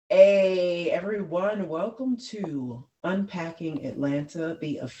Hey everyone, welcome to Unpacking Atlanta,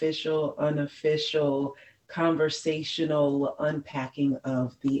 the official, unofficial, conversational unpacking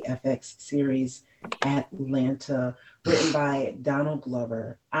of the FX series Atlanta, written by Donald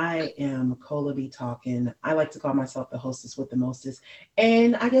Glover. I am Cola B Talking. I like to call myself the hostess with the mostest,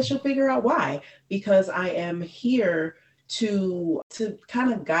 and I guess you'll figure out why, because I am here to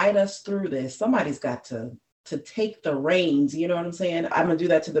kind of guide us through this. Somebody's got to take the reins. You know what I'm saying? I'm gonna do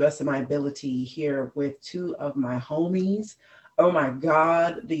that to the best of my ability here with two of my homies. Oh my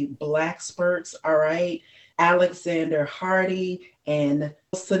God, the Black Spurts. All right, Alexander Hardy and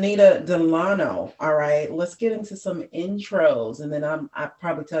Sunita Delano. All right, let's get into some intros, and then I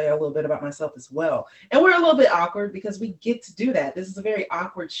probably tell you a little bit about myself as well. And we're a little bit awkward because we get to do that. This is a very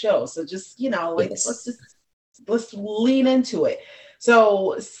awkward show, so just like Yes. let's lean into it.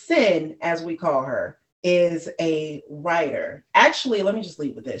 So Sin, as we call her, is a writer. Actually, let me just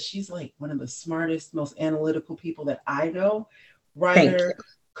lead with this. She's like one of the smartest, most analytical people that I know. Thank you. Writer,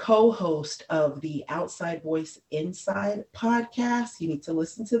 co-host of the Outside Voice Inside podcast. You need to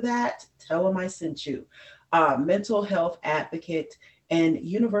listen to that. Tell them I sent you. Mental health advocate and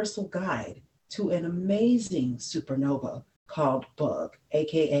universal guide to an amazing supernova called Bug,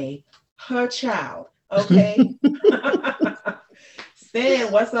 aka her child. Okay.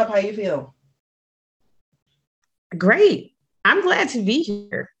 Stan, what's up? How you feel? Great. I'm glad to be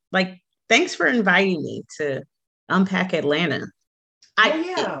here. Thanks for inviting me to Unpack Atlanta. Oh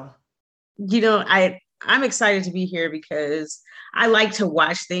I, yeah. I'm excited to be here because I like to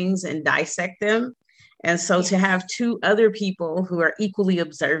watch things and dissect them. And so to Yes. have two other people who are equally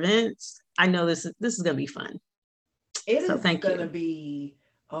observant, I know this is going to be fun. It So is thank going to you. be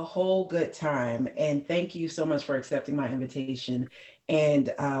a whole good time. And thank you so much for accepting my invitation.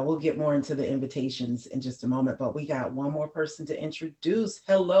 And we'll get more into the invitations in just a moment. But we got one more person to introduce.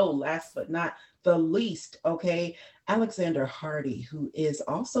 Hello, last but not the least. Okay. Alexander Hardy, who is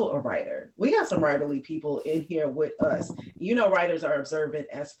also a writer. We got some writerly people in here with us. You know, writers are observant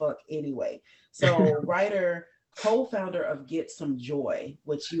as fuck anyway. So, writer, co founder of Get Some Joy,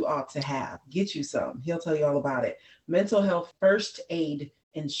 which you ought to have. Get you some. He'll tell you all about it. Mental health first aid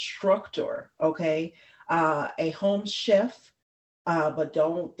instructor, okay? A home chef, but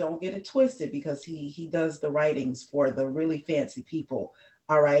don't get it twisted because he does the writings for the really fancy people,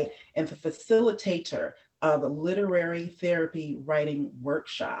 all right? And the facilitator of literary therapy writing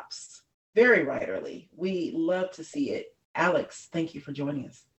workshops. Very writerly. We love to see it. Alex, thank you for joining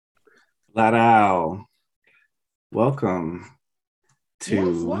us. Ladau, welcome Yes,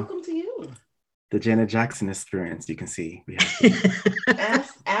 to welcome to you. the Janet Jackson experience. You can see we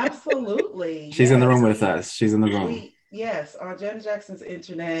have Absolutely. she's in the Yes, room with us. She's in the room. we yes, on Janet Jackson's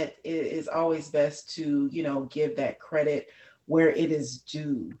internet, it is always best to, give that credit where it is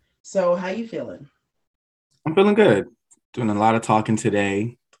due. So how you feeling? I'm feeling good. Doing a lot of talking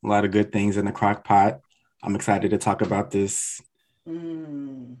today. A lot of good things in the crock pot. I'm excited to talk about this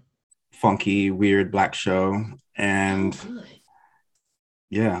Mm. funky, weird black show. Oh, And good.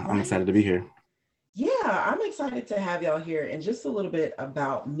 yeah, I'm excited to Right. be here. Yeah, I'm excited to have y'all here. And just a little bit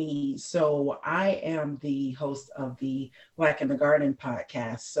about me. So, I am the host of the Black in the Garden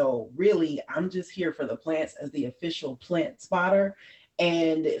podcast. So, really, I'm just here for the plants as the official plant spotter.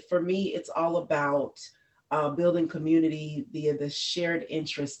 And for me, it's all about building community via the shared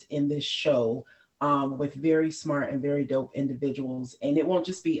interest in this show. With very smart and very dope individuals. And it won't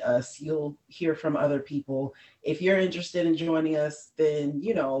just be us, you'll hear from other people. If you're interested in joining us, then,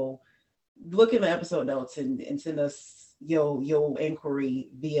 look in the episode notes and send us your inquiry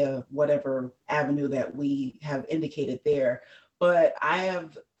via whatever avenue that we have indicated there. But I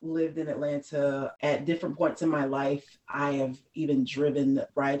have lived in Atlanta at different points in my life. I have even driven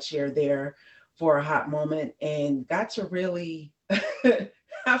rideshare there for a hot moment and got to really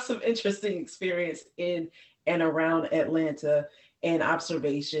have some interesting experience in and around Atlanta and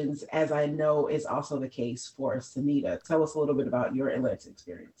observations, as I know is also the case for Sunita. Tell us a little bit about your Atlanta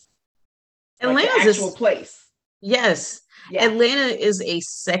experience, like the Atlanta's actual is place. Yes. Yeah. Atlanta is a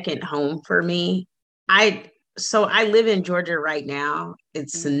second home for me. I live in Georgia right now.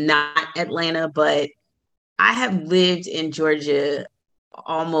 It's Mhm. not Atlanta, but I have lived in Georgia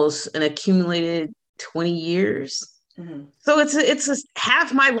almost an accumulated 20 years. Mhm. So it's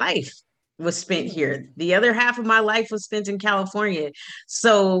half my life was spent here. Mm. The other half of my life was spent in California.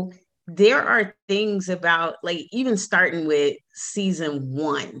 So there are things about, like, even starting with season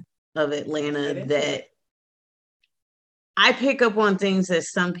 1 of Let's Atlanta, get into that it. I pick up on things that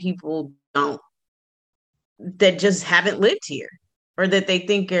some people don't, that just Mm. haven't lived here, or that they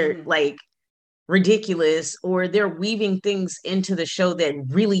think are Mm. like ridiculous, or they're weaving things into the show that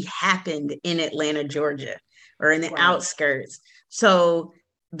really happened in Atlanta, Georgia, or in the outskirts. So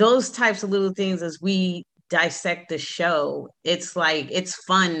those types of little things, as we dissect the show, it's like it's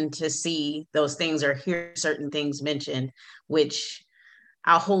fun to see those things or hear certain things mentioned, which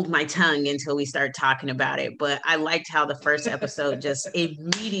I'll hold my tongue until we start talking about it. But I liked how the first episode just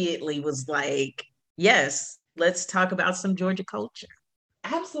immediately was like, yes, let's talk about some Georgia culture.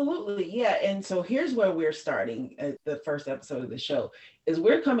 Absolutely. Yeah. And so here's where we're starting at the first episode of the show is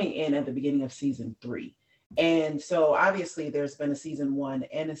we're coming in at the beginning of season 3. And so obviously there's been a season 1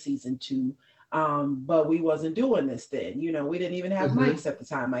 and a season 2. But we wasn't doing this then. We didn't even have mics at the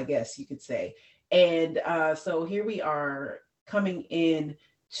time, I guess you could say. And so here we are coming in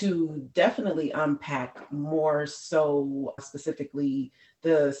to definitely unpack more so specifically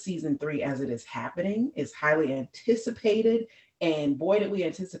the season 3 as it is happening. Is highly anticipated. And boy, did we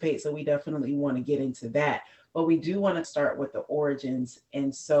anticipate. So we definitely want to get into that. But we do want to start with the origins.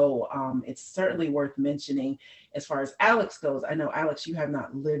 And so it's certainly worth mentioning as far as Alex goes. I know, Alex, you have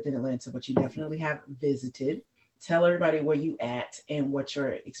not lived in Atlanta, but you definitely have visited. Tell everybody where you at and what your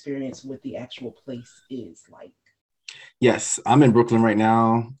experience with the actual place is like. Yes, I'm in Brooklyn right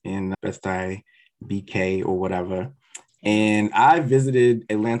now in Best-Stuy, BK or whatever. And I visited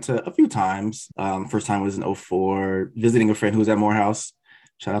Atlanta a few times. First time was in 2004, visiting a friend who was at Morehouse.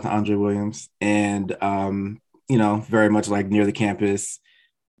 Shout out to Andre Williams. And, very much like near the campus,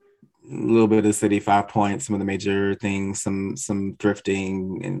 a little bit of the city, 5 Points, some of the major things, some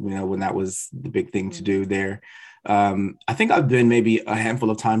thrifting, and, when that was the big thing to do there. I think I've been maybe a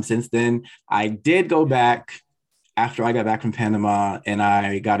handful of times since then. I did go back after I got back from Panama, and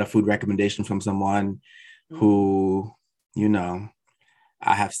I got a food recommendation from someone who, I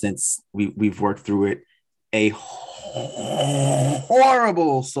have since we've worked through it. A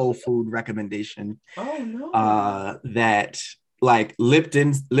horrible soul food recommendation. Oh no! That like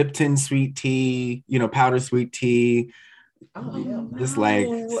Lipton sweet tea, powder sweet tea. Oh hell no. Just like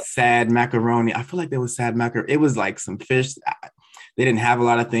sad macaroni. I feel like there was sad macaroni. It was like some fish. They didn't have a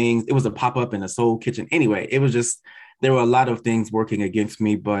lot of things. It was a pop-up in a soul kitchen. Anyway, it was just, there were a lot of things working against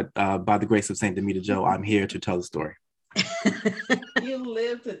me, but by the grace of Saint Demita Joe, I'm here to tell the story. You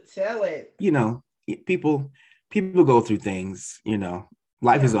live to tell it. People go through things,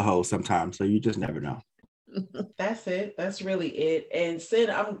 life is a hoe sometimes, so you just never know. That's it. That's really it. And Sid,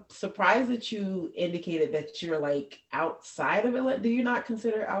 I'm surprised that you indicated that you're like outside of Atlanta. Do you not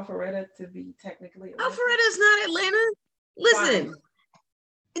consider Alpharetta to be technically Atlanta? Alpharetta's not Atlanta. Listen.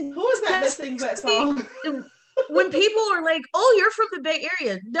 Fine. Who is that sings that song? When people are like, oh, you're from the Bay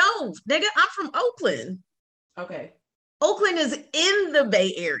Area. No, nigga, I'm from Oakland. Okay. Oakland is in the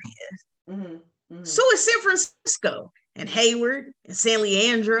Bay Area. Mm-hmm. Mm-hmm. So is San Francisco and Hayward and San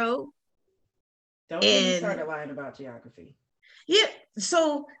Leandro. Don't get me started lying about geography. Yeah.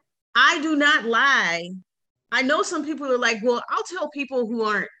 So I do not lie. I know some people are like, well, I'll tell people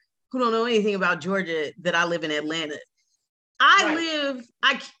who don't know anything about Georgia that I live in Atlanta. I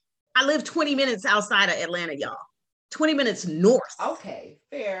live 20 minutes outside of Atlanta, y'all. 20 minutes north. Okay,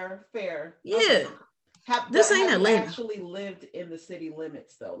 fair. Yeah. Okay. This ain't Atlanta. Actually lived in the city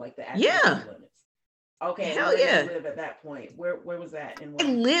limits though, like the actual city limits. Okay. Hell yeah. Live at that point. Where was that? I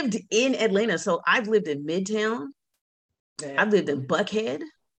lived in Atlanta, so I've lived in Midtown. I've lived in Buckhead.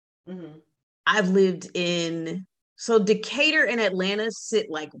 Mm-hmm. I've lived in Decatur and Atlanta sit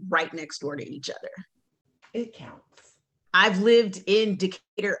like right next door to each other. It counts. I've lived in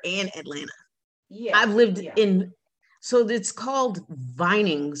Decatur and Atlanta. Yeah. I've lived in, so it's called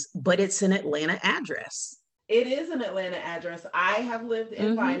Vinings, but it's an Atlanta address. It is an Atlanta address. I have lived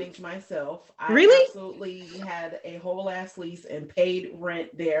in Vinings myself. I absolutely had a whole ass lease and paid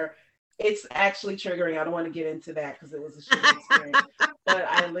rent there. It's actually triggering. I don't want to get into that because it was a shitty experience. But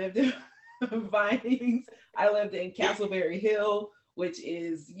I lived in Vinings. I lived in Castleberry Hill, which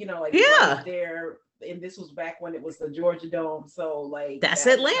is, right there. And this was back when it was the Georgia Dome. So that's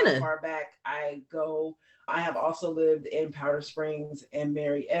Atlanta. How far back I go. I have also lived in Powder Springs and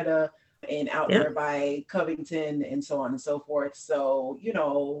Marietta and out there by Covington and so on and so forth. So,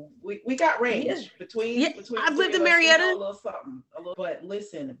 we got range between I've lived in Marietta. A little something. But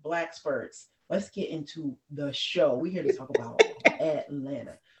listen, Black Spurts, let's get into the show. We're here to talk about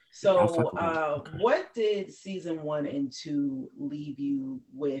Atlanta. So what did season 1 and 2 leave you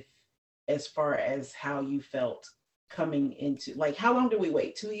with as far as how you felt coming into, how long did we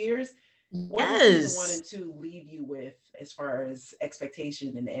wait? 2 years? What did season 1 and 2 leave you with as far as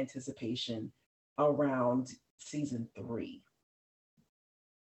expectation and anticipation around season 3?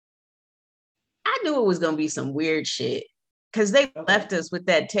 I knew it was going to be some weird shit. because they left us with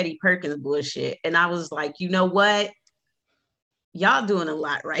that Teddy Perkins bullshit. And I was like, you know what? Y'all doing a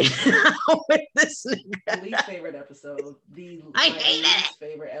lot right now with this nigga. Least favorite episode. I hate least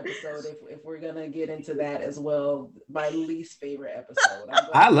favorite episode. If we're gonna get into that as well, my least favorite episode.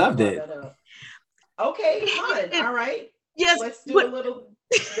 I loved it. Okay, fine. All right. Yes. Let's do a little.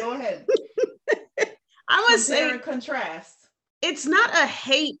 Go ahead. I must say, and contrast. It's not a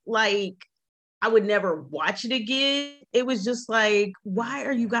hate like I would never watch it again. It was just like, why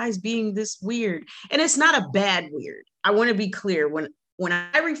are you guys being this weird? And it's not a bad weird. I want to be clear. When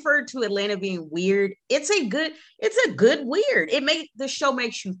I refer to Atlanta being weird, it's a good weird. The show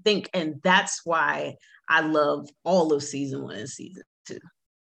makes you think, and that's why I love all of season 1 and season 2.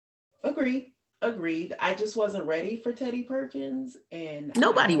 Agreed. I just wasn't ready for Teddy Perkins, and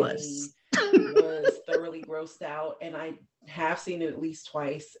nobody was. Was thoroughly grossed out, and I have seen it at least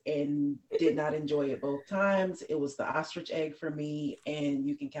twice and did not enjoy it both times. It was the ostrich egg for me, and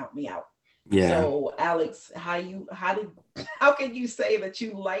you can count me out. Yeah. So Alex, how can you say that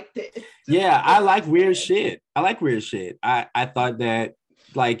you liked it? Yeah, I like weird shit. I thought that,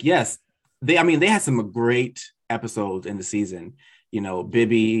 like, yes, they had some great episodes in the season. You know,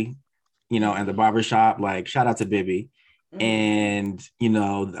 Bibby, and the barbershop, like, shout out to Bibby. Mm-hmm. And,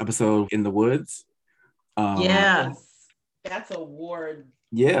 the episode in the woods. That's award.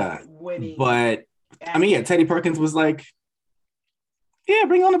 Yeah. Winning. But Teddy Perkins was like, yeah,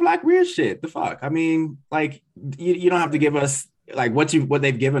 bring on the black weird shit. The fuck? I mean, like, you don't have to give us like what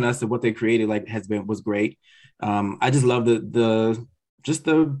they've given us and what they created, like, was great. I just love the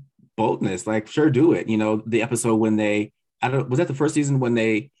boldness. Like, sure, do it. The episode when was that the first season when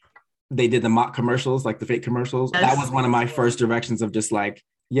they did the mock commercials, like the fake commercials? Yes. That was one of my first directions of just like,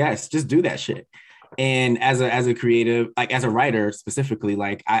 yes, just do that shit. And as a creative, like as a writer specifically,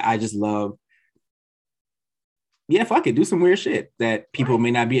 like I just love, yeah, fuck it, do some weird shit that people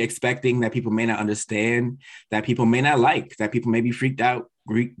may not be expecting, that people may not understand, that people may not like, that people may be freaked out,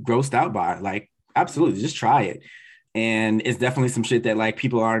 grossed out by. Like, absolutely, just try it. And it's definitely some shit that like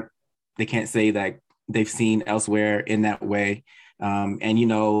they can't say that they've seen elsewhere in that way. And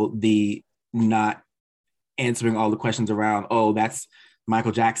the not answering all the questions around, oh, that's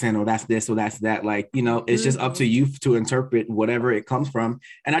Michael Jackson, or that's this, or that's that. Like, it's just up to you to interpret whatever it comes from.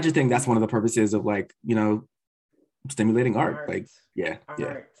 And I just think that's one of the purposes of, like, stimulating art. Like, yeah.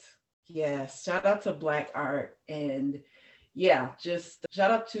 Yes. Shout out to Black art. And yeah, just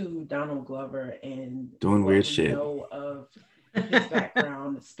shout out to Donald Glover and doing weird shit. Of his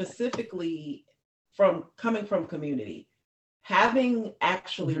background, specifically coming from Community. Having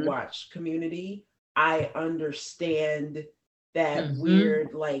actually watched Community, I understand that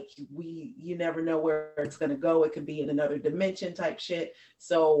weird, like, you never know where it's going to go. It could be in another dimension type shit.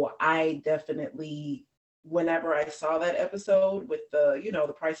 So I definitely, whenever I saw that episode with the,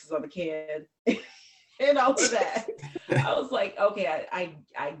 the prices on the can and all of that, I was like, okay,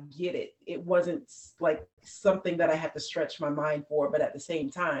 I get it. It wasn't like something that I had to stretch my mind for, but at the same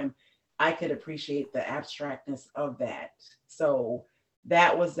time, I could appreciate the abstractness of that. So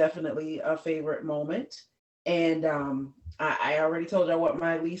that was definitely a favorite moment. And I already told y'all what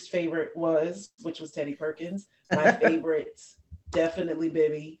my least favorite was, which was Teddy Perkins. My favorite, definitely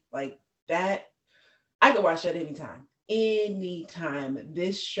Bibby. Like that, I could watch that anytime. Anytime.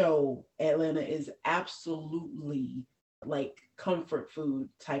 This show, Atlanta, is absolutely like comfort food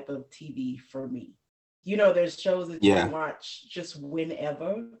type of TV for me. There's shows that you can watch just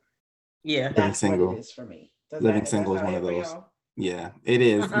whenever. Yeah, that's what it is for me. Living Single is one of those. Yeah, it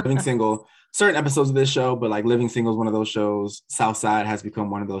is. Living Single, certain episodes of this show, but like Living Single is one of those shows. Southside has become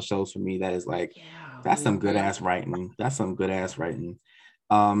one of those shows for me that is like, that's some good ass writing.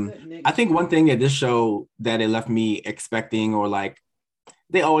 I think one thing at this show that it left me expecting, or like,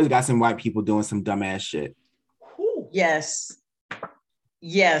 they always got some white people doing some dumbass shit. Yes.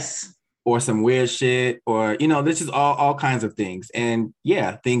 Or some weird shit, or this is all kinds of things, and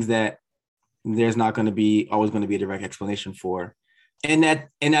things that there's not going to be always going to be a direct explanation for. And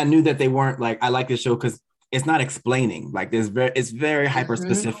I knew that they weren't like, I like this show because it's not explaining, like it's very hyper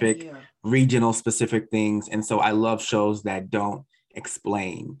specific, regional specific things. And so I love shows that don't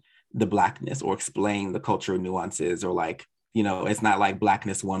explain the Blackness or explain the cultural nuances, or like, it's not like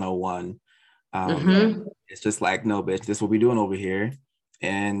Blackness 101. It's just like, no, bitch, this is what we doing over here.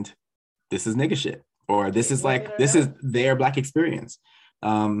 And this is nigga shit, or this is their Black experience.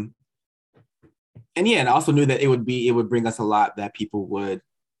 And I also knew that it would bring us a lot that people would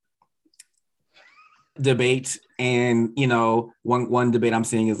debate. And one debate I'm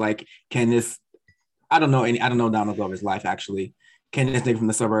seeing is like, can this, I don't know Donald Glover's life actually, can this nigga from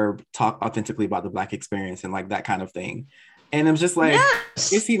the suburb talk authentically about the Black experience and like that kind of thing? And I'm just like,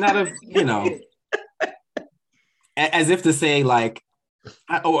 yes. is he not a, you know, as if to say like,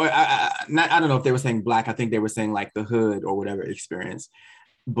 I don't know if they were saying Black. I think they were saying like the hood or whatever experience.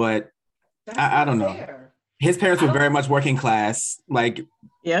 But I don't know. Fair. His parents were very much working class. Like,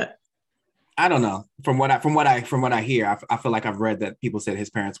 yeah. I don't know. From what I hear, I feel like I've read that people said his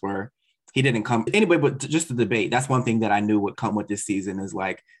parents were. He didn't come anyway, but just the debate. That's one thing that I knew would come with this season is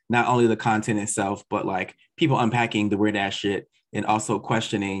like not only the content itself, but like people unpacking the weird ass shit and also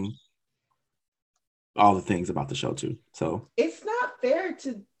questioning all the things about the show too. So it's not fair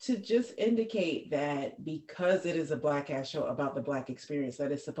to just indicate that because it is a Black ass show about the Black experience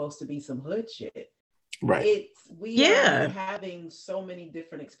that it's supposed to be some hood shit. right. We are having so many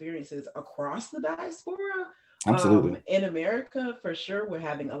different experiences across the diaspora. Absolutely. In America, for sure, we're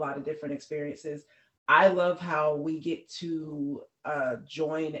having a lot of different experiences. I love how we get to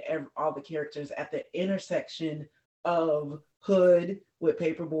join all the characters at the intersection of hood with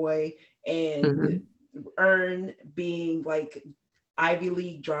Paperboy and Earn being like Ivy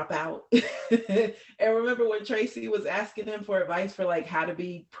League dropout. And remember when Tracy was asking him for advice for like how to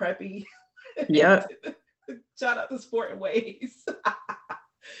be preppy? Yeah. Shout out to Sport and Ways.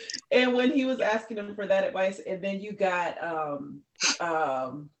 And when he was asking him for that advice, and then you got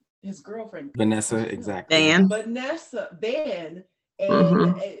his girlfriend Vanessa, exactly. Vanessa, and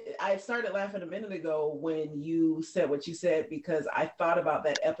I started laughing a minute ago when you said what you said because I thought about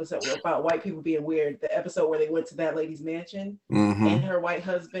that episode about white people being weird. The episode where they went to that lady's mansion and her white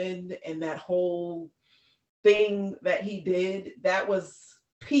husband and that whole thing that he did. That was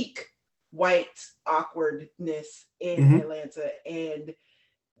peak white awkwardness in Atlanta, and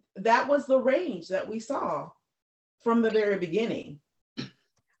that was the range that we saw from the very beginning.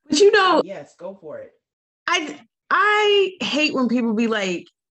 But you know, yes, go for it. I hate when people be like,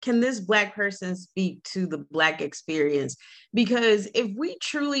 can this Black person speak to the Black experience? Because if we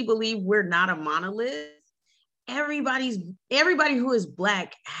truly believe we're not a monolith, everybody who is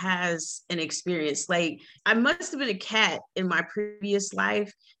Black has an experience. Like, I must have been a cat in my previous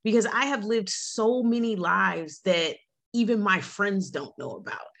life because I have lived so many lives that even my friends don't know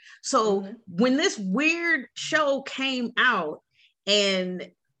about. So when this weird show came out and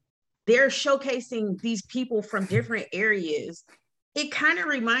they're showcasing these people from different areas, it kind of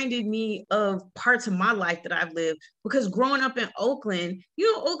reminded me of parts of my life that I've lived because growing up in Oakland,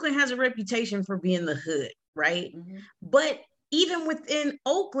 you know, Oakland has a reputation for being the hood, right? But even within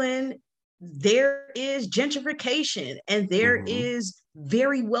Oakland, there is gentrification and there is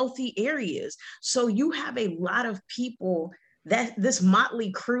very wealthy areas. So you have a lot of people that this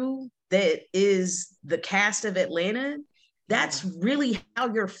motley crew that is the cast of Atlanta, that's really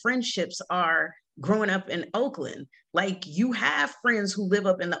how your friendships are growing up in Oakland. Like, you have friends who live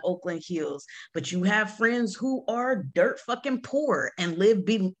up in the Oakland Hills, but you have friends who are dirt fucking poor and live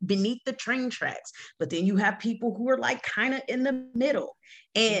beneath the train tracks. But then you have people who are like kind of in the middle,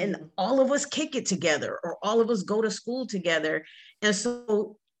 and all of us kick it together, or all of us go to school together. And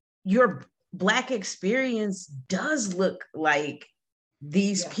so your Black experience does look like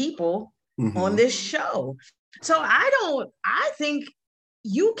these people on this show. So I think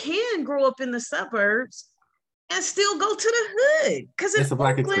you can grow up in the suburbs and still go to the hood because it's a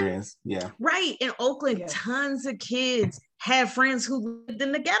Black experience. Yeah. Right. In Oakland, tons of kids have friends who lived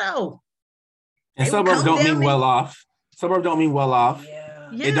in the ghetto. And suburbs don't mean well off. Suburbs don't mean well off.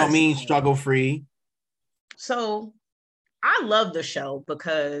 Yeah. It don't mean struggle free. So I love the show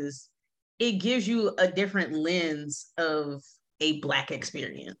because it gives you a different lens of a Black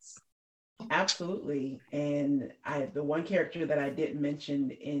experience. Absolutely. And the one character that I didn't mention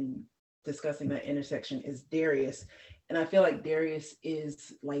in discussing that intersection is Darius. And I feel like Darius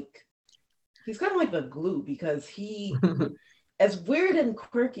is like, he's kind of like the glue because he, as weird and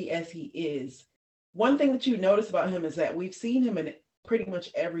quirky as he is, one thing that you notice about him is that we've seen him in pretty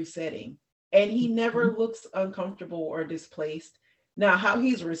much every setting and he never looks uncomfortable or displaced. Now, how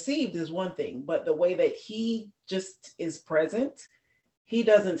he's received is one thing, but the way that he just is present, he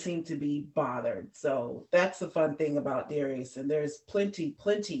doesn't seem to be bothered. So that's the fun thing about Darius. And there's plenty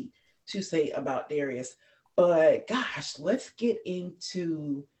to say about Darius. But gosh, let's get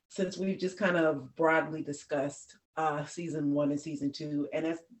into, since we've just kind of broadly discussed season 1 and season 2. And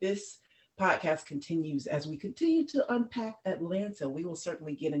as this podcast continues, as we continue to unpack Atlanta, we will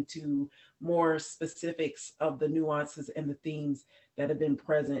certainly get into more specifics of the nuances and the themes that have been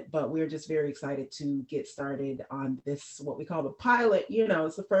present, but we're just very excited to get started on this, what we call the pilot. You know,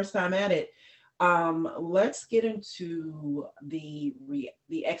 it's the first time at it. Let's get into the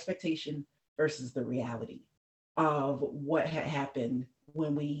expectation versus the reality of what had happened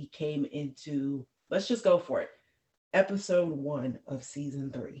when we came into, let's just go for it. episode 1 of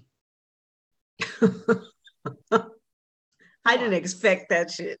season 3. I didn't expect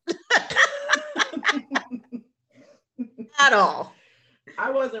that shit at all. I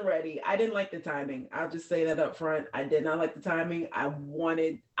wasn't ready. I didn't like the timing. I'll just say that up front. I did not like the timing.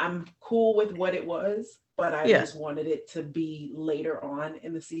 I'm cool with what it was, but I just wanted it to be later on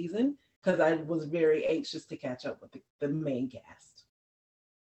in the season because I was very anxious to catch up with the main cast.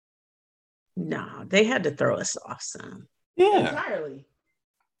 No, they had to throw us off some. Yeah. Entirely.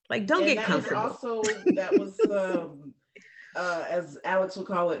 Like, don't get comfortable. That was as Alex would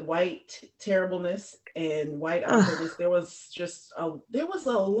call it, white terribleness and white awkwardness. There was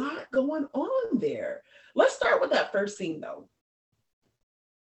a lot going on there. Let's start with that first scene though.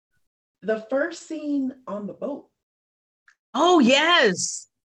 The first scene on the boat. Oh yes.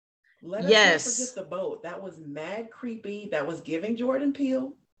 Let us not forget the boat. That was mad creepy. That was giving Jordan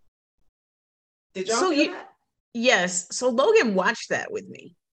Peele. Did y'all feel that? Yes. So Logan watched that with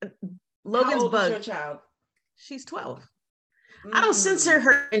me. Logan's How old bug. Is your child? She's 12. I don't censor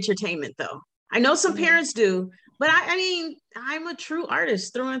her entertainment though. I know some parents do, but I mean, I'm a true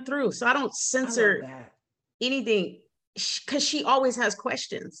artist through and through. So I don't censor anything because she always has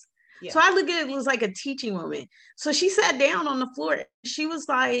questions. Yeah. So I look at it as like a teaching moment. So she sat down on the floor. She was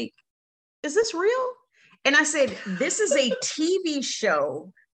like, is this real? And I said, this is a TV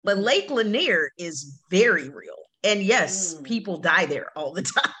show, but Lake Lanier is very real. And yes, people die there all the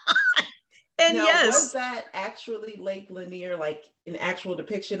time. And now, was that actually Lake Lanier, like an actual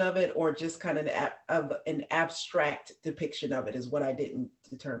depiction of it, or just kind of an abstract depiction of it is what I didn't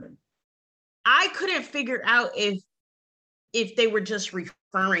determine. I couldn't figure out if they were just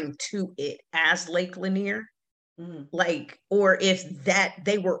referring to it as Lake Lanier, like, or if that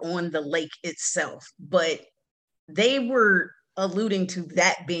they were on the lake itself, but they were alluding to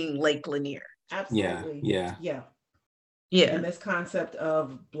that being Lake Lanier. Absolutely. Yeah. And this concept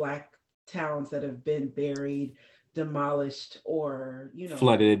of Black towns that have been buried, demolished, or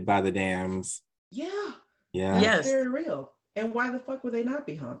flooded by the dams. That's very real. And why the fuck would they not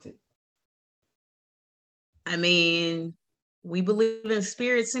be haunted? I mean, we believe in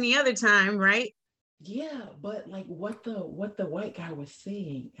spirits any other time, right? Yeah, but like what the white guy was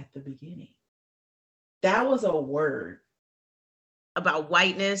saying at the beginning, that was a word about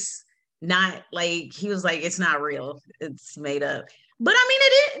whiteness. Not like he was like, it's not real, it's made up. But I mean,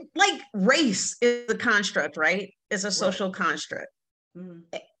 it is like race is a construct, right? It's a social construct.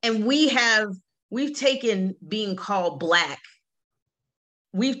 And we've taken being called Black,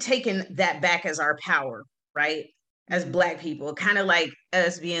 we've taken that back as our power, right? As Black people, kind of like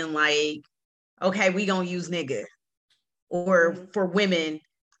us being like, okay, we gonna use nigga. Or for women,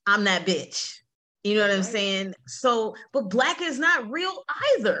 I'm that bitch. You know what I'm saying? So, but Black is not real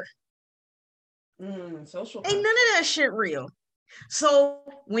either. Social ain't none of that shit real. So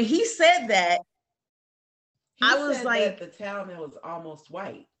when he said that, I was like, that the town was almost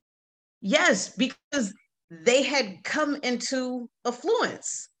white. Yes, because they had come into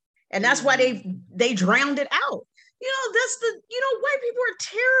affluence, and that's why they drowned it out. White people are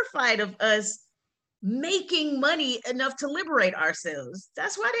terrified of us making money enough to liberate ourselves.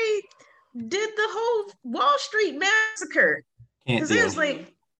 That's why they did the whole Wall Street massacre. Because it was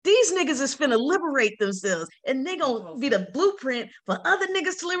like, these niggas is finna liberate themselves, and they gonna be the blueprint for other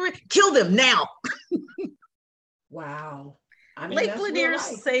niggas to liberate. Kill them now. Wow. I mean, Lake Lanier's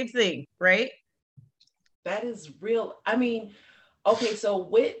the same thing, right? That is real. I mean, okay, so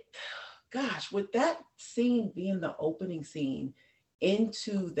with that scene being the opening scene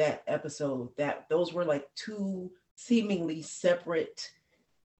into that episode, that those were like two seemingly separate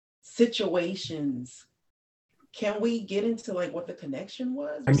situations. Can we get into like what the connection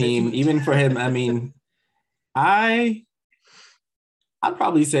was? I mean, even for him, I mean, I'd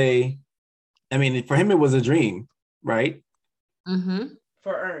probably say, I mean, for him, it was a dream, right? For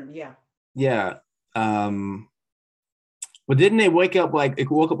Ern, yeah. Yeah. But didn't they wake up, like,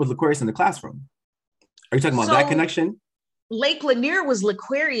 it woke up with Aquarius in the classroom? Are you talking about that connection? Lake Lanier was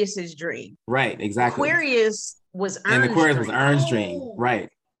Laquarius's dream. Right, exactly. Aquarius was Ern's and Aquarius dream. was Ern's dream, right.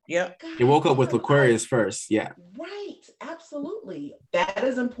 Yep. It woke up with Aquarius first, yeah. Right, absolutely. That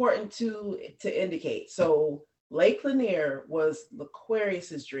is important to indicate. So Lake Lanier was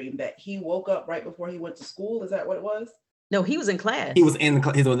Aquarius's dream, that he woke up right before he went to school. Is that what it was? No, he was in class. He was in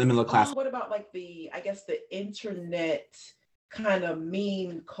the middle of class. What about like the internet kind of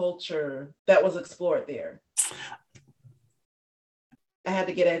meme culture that was explored there? I had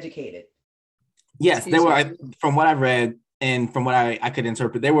to get educated. Yes, there were, from what I've read and from what I could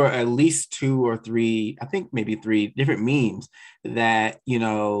interpret, there were at least 2 or 3, I think maybe 3 different memes that,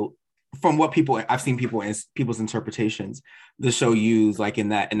 from what I've seen people's interpretations, the show used like in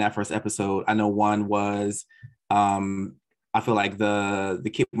that first episode. I know one was, I feel like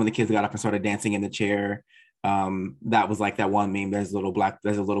the kid, when the kids got up and started dancing in the chair, that was like that one meme. There's a little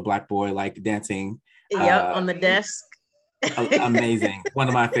black boy like dancing. Yep, on the desk. Amazing. One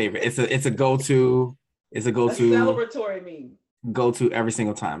of my favorite. It's a go-to. It's a go-to. A celebratory meme. Go-to every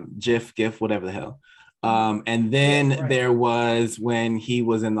single time. GIF, whatever the hell. And then there was when he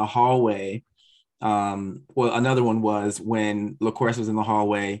was in the hallway. Well, another one was when LaCourse was in the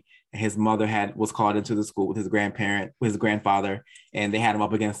hallway and his mother was called into the school with his grandfather, and they had him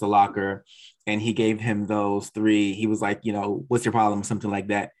up against the locker, and he gave him those three. He was like, what's your problem? Something like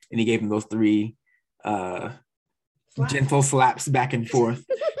that. And he gave him those three gentle slaps back and forth.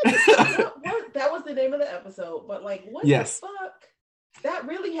 That was the name of the episode, but like, what the fuck? That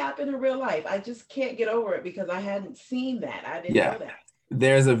really happened in real life. I just can't get over it because I hadn't seen that. I didn't know that.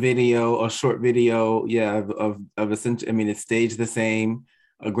 There's a short video, of essentially, I mean, it's staged the same.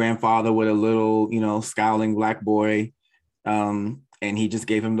 A grandfather with a little, scowling black boy. And he just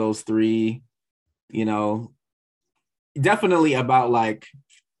gave him those three, definitely about like,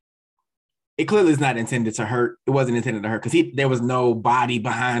 it clearly is not intended to hurt. It wasn't intended to hurt because there was no body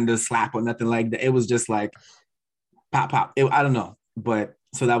behind the slap or nothing like that. It was just like pop. I don't know. But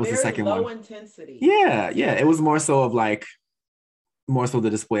so that was very the second low one. Intensity. Yeah. It was more so the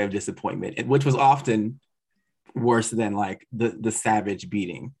display of disappointment, which was often worse than like the savage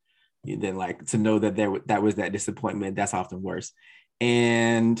beating. Then like to know that that was that disappointment, that's often worse.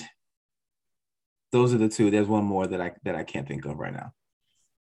 And those are the two. There's one more that I can't think of right now.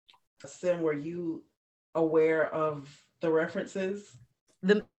 Sim, were you aware of the references?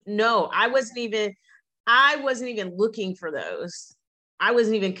 No, I wasn't even looking for those. I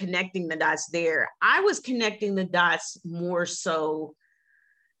wasn't even connecting the dots there. I was connecting the dots more so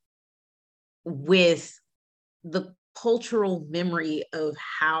with the cultural memory of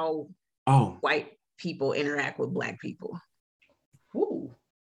how white people interact with Black people. Ooh,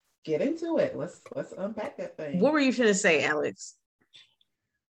 get into it. Let's unpack that thing. What were you going to say, Alex?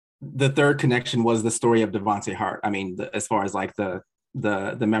 The third connection was the story of Devontae Hart. I mean, as far as like the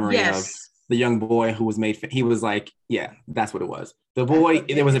memory of the young boy who was he was like, that's what it was. The boy,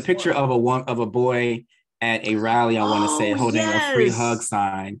 there was a picture of a boy at a rally, I want to say, holding a free hug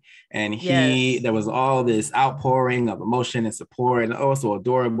sign. And there was all this outpouring of emotion and support, and so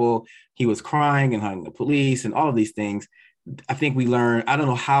adorable. He was crying and hugging the police and all of these things. I think we learned, I don't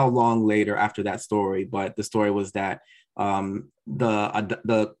know how long later after that story, but the story was that the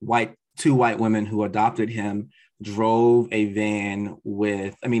two white women who adopted him drove a van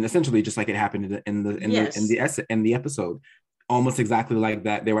with, I mean, essentially just like it happened in the episode, almost exactly like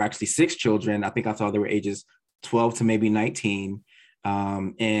that. There were actually 6 children. I think I saw they were ages 12 to maybe 19.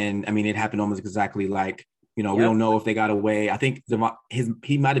 And I mean, it happened almost exactly like, we don't know if they got away. I think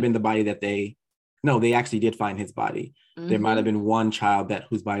he might've been the body that they actually did find his body. Mm-hmm. There might've been one child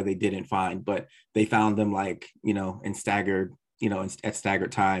whose body they didn't find, but they found them like, in staggered, at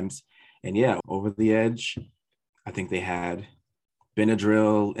staggered times. And over the edge. I think they had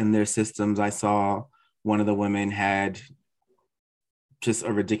Benadryl in their systems. I saw one of the women had just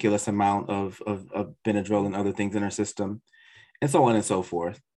a ridiculous amount of Benadryl and other things in her system, and so on and so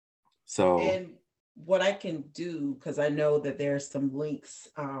forth. So, and what I can do, because I know that there's some links,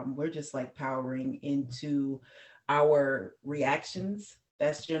 we're just like powering into our reactions.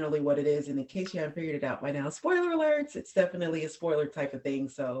 That's generally what it is. And in case you haven't figured it out by now, spoiler alerts, it's definitely a spoiler type of thing.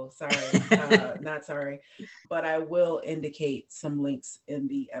 So sorry, not sorry. But I will indicate some links in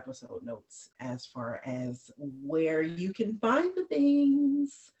the episode notes as far as where you can find the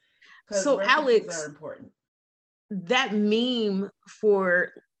things. So Alex, are important. That meme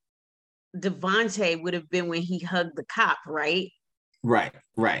for Devontae would have been when he hugged the cop, right? Right.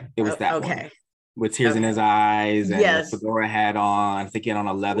 It was that okay. one. With tears in his eyes and yes. the fedora hat on, I think he had on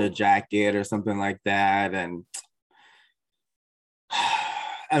a leather jacket or something like that. And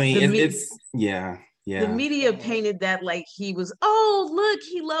I mean, it's The media painted that like he was, oh, look,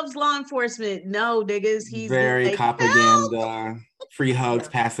 he loves law enforcement. No, niggas, he's very like, propaganda, free hugs,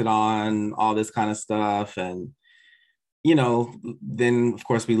 pass it on, all this kind of stuff. And, then of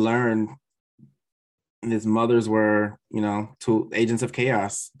course we learned his mothers were, two agents of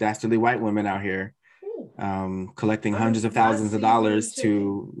chaos, dastardly white women out here, collecting hundreds of thousands of dollars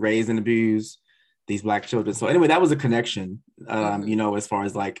to raise and abuse these Black children. So anyway, that was a connection, as far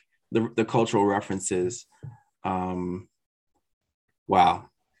as like the cultural references. Wow.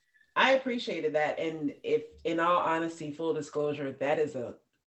 I appreciated that. And if, in all honesty, full disclosure, that is a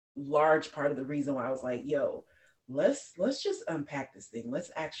large part of the reason why I was like, let's just unpack this thing.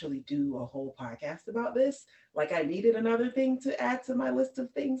 Let's actually do a whole podcast about this. Like I needed another thing to add to my list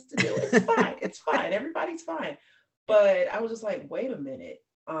of things to do. It's fine. It's fine. Everybody's fine. But I was just like, wait a minute.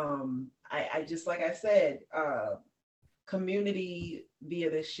 I just, like I said, community via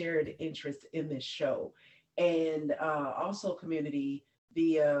the shared interest in this show, and also community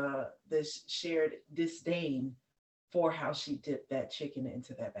via the shared disdain for how she dipped that chicken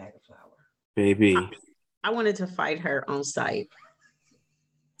into that bag of flour. Baby, I wanted to fight her on site.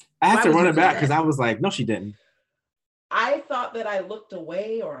 I had to run it back because I was like, no, she didn't. I thought that I looked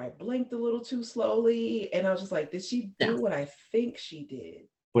away or I blinked a little too slowly, and I was just like, did she do what I think she did?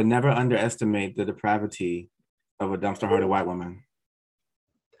 But never underestimate the depravity of a dumpster-hearted white woman.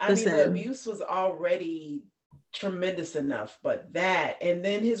 I mean, the abuse was already tremendous enough, but that, and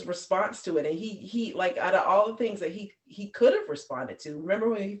then his response to it, and he like, out of all the things that he could have responded to, remember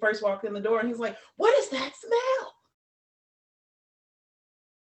when he first walked in the door and he's like, what is that smell?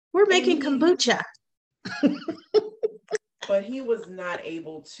 We're making kombucha. But he was not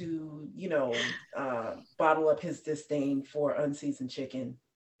able to, bottle up his disdain for unseasoned chicken,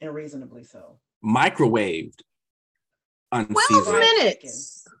 and reasonably so. Microwaved unseasoned 12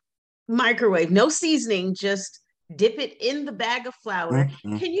 minutes. Chicken. Microwave, no seasoning, just dip it in the bag of flour.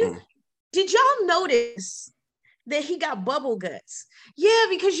 Did y'all notice that he got bubble guts? Yeah,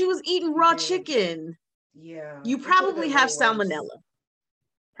 because you was eating raw chicken. Yeah. You probably have salmonella.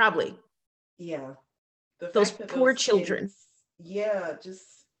 Probably. Yeah. Those poor children. Just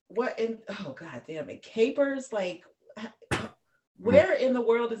what in, oh god damn it, capers, like where in the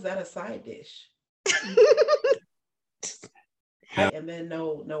world is that a side dish? And then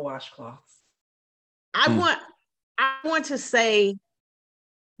no washcloths. I want to say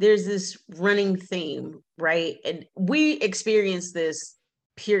there's this running theme, right? And we experience this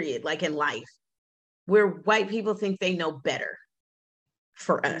period, like in life, where white people think they know better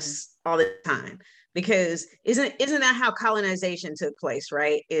for us all the time. Because isn't that how colonization took place,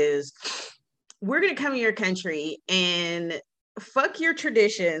 right? Is we're going to come to your country and fuck your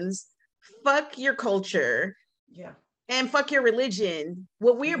traditions, fuck your culture, and fuck your religion.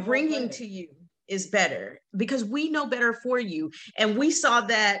 What we're bringing to you is better because we know better for you. And we saw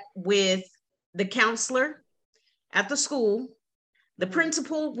that with the counselor at the school. The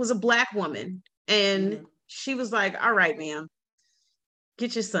principal was a Black woman, and she was like, all right, ma'am,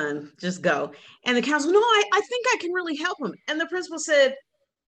 get your son, just go. And the counselor, no, I think I can really help him. And the principal said,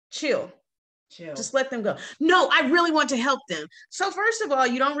 chill, just let them go. No, I really want to help them. So first of all,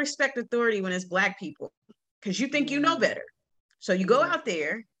 you don't respect authority when it's Black people because you think you know better. So you go out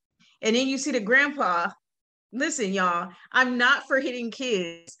there and then you see the grandpa, listen, y'all, I'm not for hitting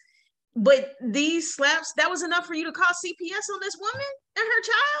kids, but these slaps, that was enough for you to call CPS on this woman and her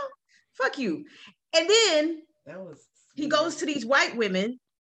child? Fuck you. And then he goes to these white women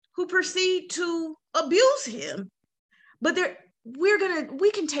who proceed to abuse him. But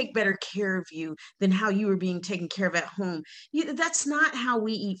we can take better care of you than how you were being taken care of at home. That's not how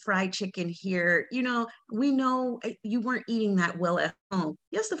we eat fried chicken here. We know you weren't eating that well at home.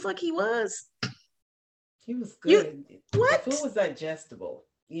 Yes, the fuck he was. He was good. What? The food was digestible.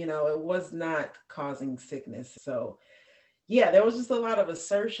 It was not causing sickness. So yeah, there was just a lot of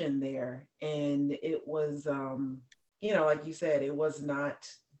assertion there. And it was, like you said, it was not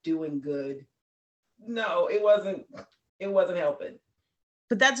doing good. No, it wasn't helping.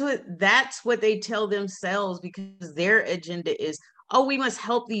 But that's what they tell themselves because their agenda is, oh, we must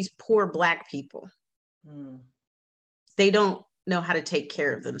help these poor Black people. They don't know how to take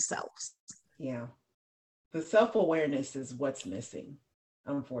care of themselves. Yeah. The self-awareness is what's missing,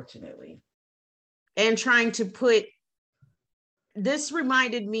 unfortunately. And trying to this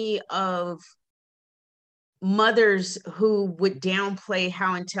reminded me of mothers who would downplay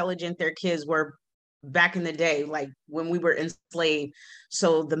how intelligent their kids were back in the day, like when we were enslaved.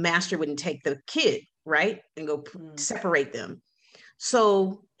 So the master wouldn't take the kid, right? And go separate them.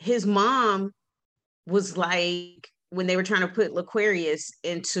 So his mom was like, when they were trying to put Laquarius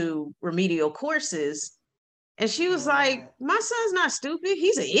into remedial courses, and she was like, my son's not stupid.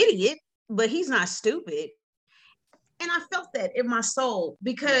 He's an idiot, but he's not stupid. And I felt that in my soul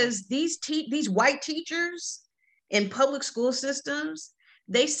because these white teachers in public school systems,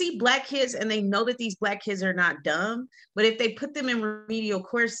 they see Black kids and they know that these Black kids are not dumb. But if they put them in remedial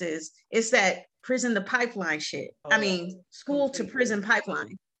courses, it's that prison to pipeline shit. School to prison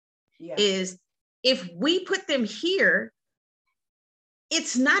pipeline is if we put them here,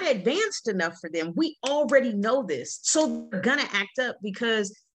 it's not advanced enough for them. We already know this. So they're going to act up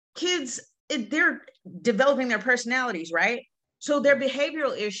because kids, they're developing their personalities, right? So their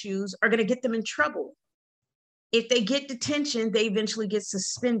behavioral issues are going to get them in trouble. If they get detention, they eventually get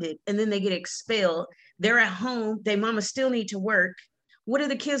suspended and then they get expelled. They're at home. Their mama still need to work. What are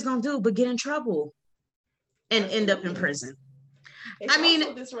the kids going to do but get in trouble and end up in prison? It's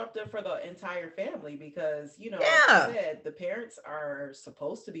also disruptive for the entire family because, like you said, the parents are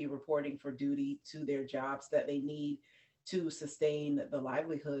supposed to be reporting for duty to their jobs that they need to sustain the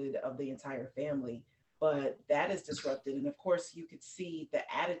livelihood of the entire family. But that is disrupted. And of course, you could see the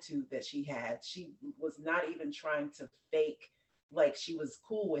attitude that she had. She was not even trying to fake like she was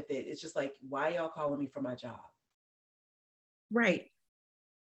cool with it. It's just like, why y'all calling me for my job? Right.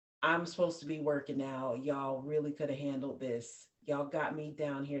 I'm supposed to be working now. Y'all really could have handled this. Y'all got me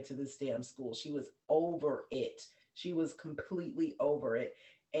down here to this damn school. She was over it. She was completely over it.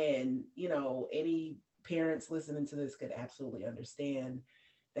 And, any parents listening to this could absolutely understand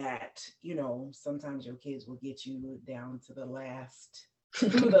that, sometimes your kids will get you down to the last,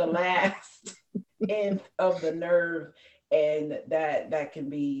 end of the nerve. And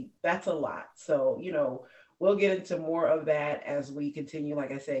that's a lot. So, we'll get into more of that as we continue,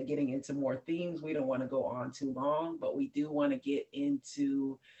 like I said, getting into more themes. We don't want to go on too long, but we do want to get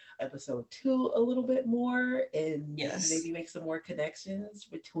into episode 2 a little bit more and maybe make some more connections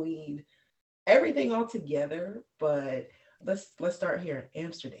between everything all together. But let's start here.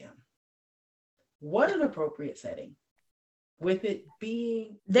 Amsterdam. What an appropriate setting. With it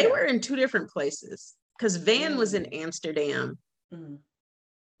being... They were in 2 different places because Van was in Amsterdam,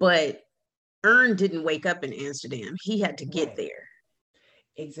 but Ern didn't wake up in Amsterdam. He had to get there.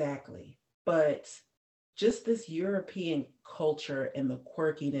 Exactly. But just this European culture and the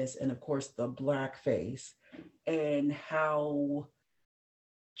quirkiness and of course the blackface and how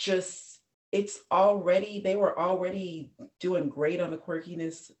they were already doing great on the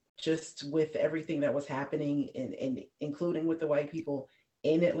quirkiness just with everything that was happening and including with the white people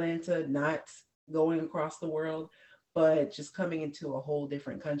in Atlanta, not going across the world, but just coming into a whole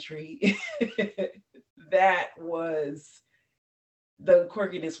different country. The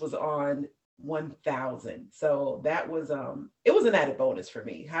quirkiness was on 1,000. So that was, it was an added bonus for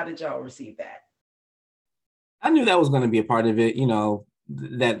me. How did y'all receive that? I knew that was going to be a part of it,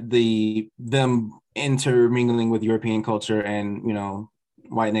 that them intermingling with European culture and,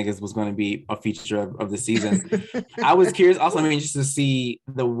 white niggas was going to be a feature of the season. I was curious also, just to see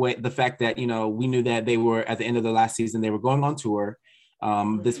the fact that, we knew that they were at the end of the last season, they were going on tour.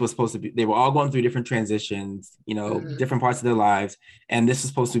 This was supposed to be, they were all going through different transitions, different parts of their lives. And this is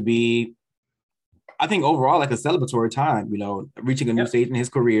supposed to be, I think overall, like a celebratory time, reaching a new stage in his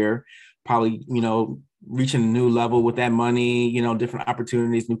career, probably, reaching a new level with that money, different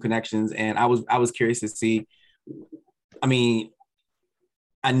opportunities, new connections. And I was curious to see,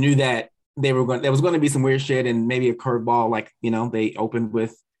 I knew that there was going to be some weird shit and maybe a curveball, like, they opened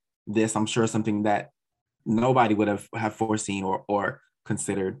with this, I'm sure something that nobody would have foreseen or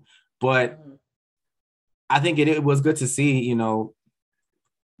considered. But I think it was good to see,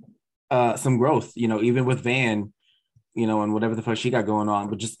 some growth, even with Van, and whatever the fuck she got going on.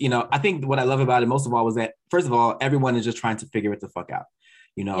 But just, I think what I love about it most of all was that, first of all, everyone is just trying to figure it the fuck out.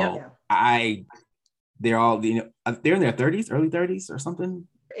 They're all, they're in their 30s, early 30s or something.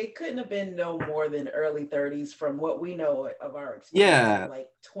 It couldn't have been no more than early 30s from what we know of our experience, like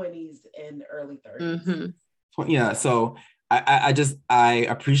 20s and early 30s. Yeah, so I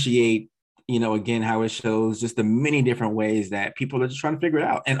appreciate, again, how it shows just the many different ways that people are just trying to figure it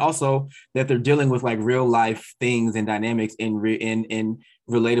out. And also that they're dealing with like real life things and dynamics in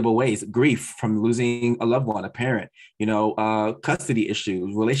relatable ways. Grief from losing a loved one, a parent, custody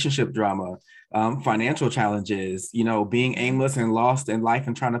issues, relationship drama, financial challenges, being aimless and lost in life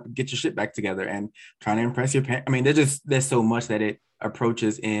and trying to get your shit back together and trying to impress your parents. There's so much that it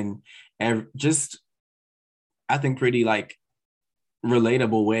approaches in just, I think, pretty like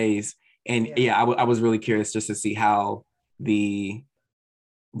relatable ways. And I was really curious just to see how the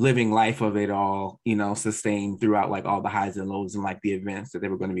living life of it all, sustained throughout like all the highs and lows and like the events that they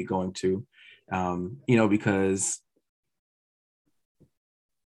were going to be going to, because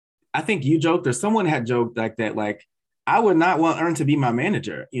I think you joked or someone had joked like that, like, I would not want Ern to be my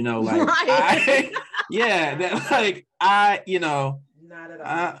manager, like, right. Not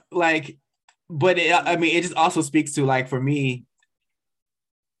at all. But it just also speaks to, like, for me,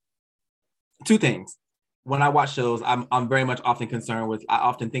 2 things. When I watch shows, I'm very much often concerned with, I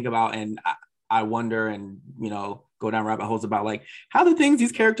often think about and I wonder and, go down rabbit holes about like how the things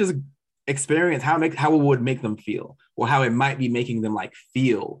these characters experience, how it would make them feel, or how it might be making them like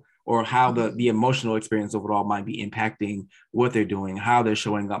feel, or how the emotional experience overall might be impacting what they're doing, how they're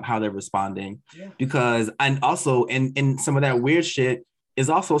showing up, how they're responding. Yeah. Because, and also in some of that weird shit, is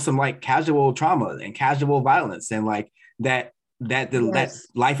also some like casual trauma and casual violence, and like that Yes.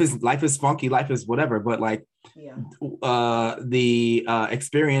 life is funky, life is whatever, but like Yeah. the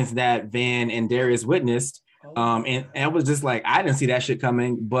experience that Van and Darius witnessed, and I was just like, I didn't see that shit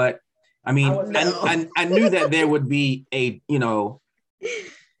coming, but I mean, I knew that there would be a, you know,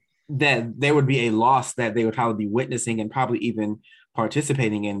 that there would be a loss that they would probably be witnessing and probably even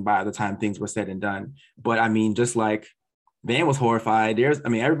participating in by the time things were said and done. But I mean, just like Van was horrified. I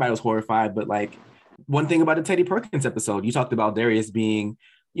mean, everybody was horrified, but like one thing about the Teddy Perkins episode, you talked about Darius being,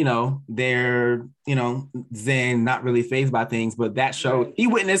 you know, they're, you know, Zen, not really fazed by things, but that showed he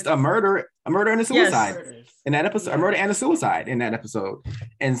witnessed a murder and a suicide in that episode, a murder and a suicide in that episode.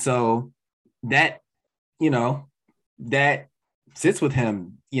 And so that, you know, that sits with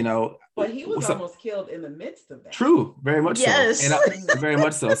him, you know. But he was almost killed in the midst of that. True, very much so. And very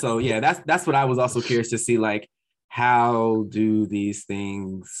much so. So yeah, that's what I was also curious to see, like, how do these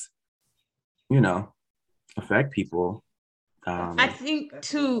things, you know, affect people? I think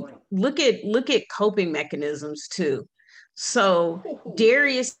to look at coping mechanisms too. So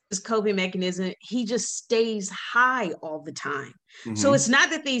Darius' coping mechanism, he just stays high all the time. Mm-hmm. So it's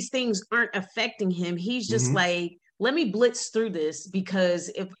not that these things aren't affecting him. He's just like, let me blitz through this, because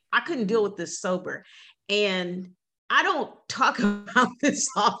if I couldn't deal with this sober. And I don't talk about this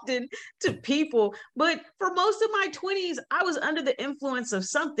often to people, but for most of my 20s, I was under the influence of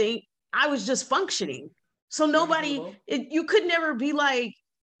something. I was just functioning. So you could never be like,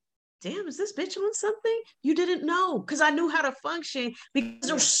 damn, is this bitch on something? You didn't know, because I knew how to function, because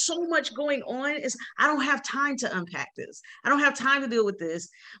there's so much going on. I don't have time to unpack this. I don't have time to deal with this,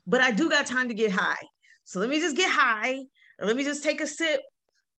 but I do got time to get high. So let me just get high, or let me just take a sip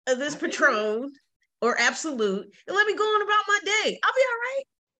of this Patron or Absolute, and let me go on about my day. I'll be all right.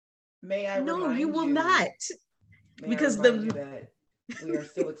 May I No, remind you will not. Because that we are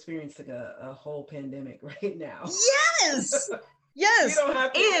still experiencing a whole pandemic right now. Yes. Yes. You don't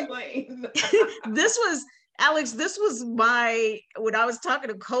have to explain. This was, Alex, when I was talking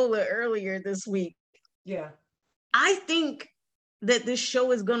to Cola earlier this week. Yeah. I think that this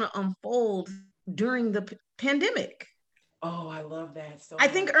show is going to unfold during the pandemic. Oh, I love that. So I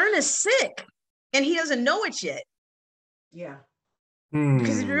think Ernest's sick and he doesn't know it yet. Yeah.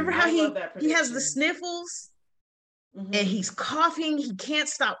 Because you remember how he has the sniffles and he's coughing. He can't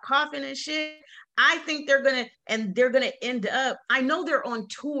stop coughing and shit. I think they're going to end up, I know they're on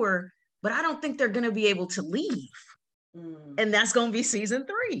tour, but I don't think they're going to be able to leave. And that's going to be season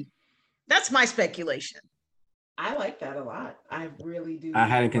 3. That's my speculation. I like that a lot. I really do. I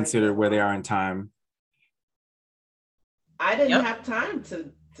hadn't considered where they are in time. I didn't have time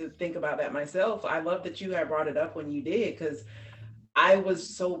to think about that myself. I love that you had brought it up when you did, because I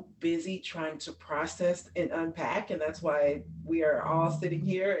was so busy trying to process and unpack, and that's why we are all sitting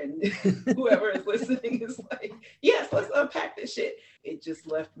here, and whoever is listening is like, yes, let's unpack this shit. It just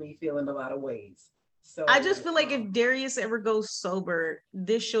left me feeling a lot of ways. So I just feel like if Darius ever goes sober,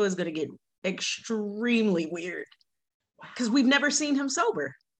 this show is going to get extremely weird, because we've never seen him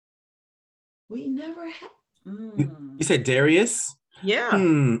sober. We never have. You said Darius? Yeah.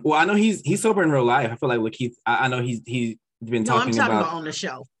 Well, I know he's sober in real life. I feel like I know he's been talking about on the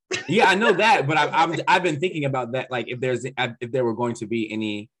show. Yeah, I know that, but I've been thinking about that. Like, if there were going to be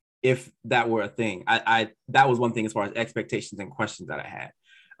any, if that were a thing, I that was one thing as far as expectations and questions that I had.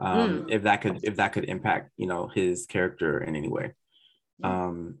 If that could impact, you know, his character in any way.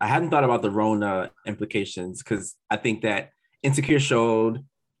 I hadn't thought about the Rona implications, because I think that Insecure showed,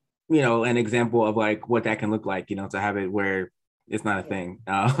 you know, an example of like what that can look like, you know, to have it where it's not a thing.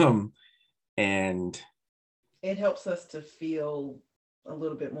 And it helps us to feel a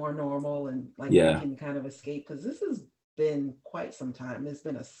little bit more normal, and like we can kind of escape, because this has been quite some time. It's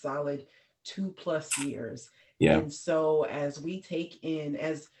been a solid 2+ years. Yeah. And so as we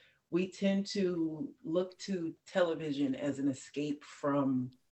tend to look to television as an escape from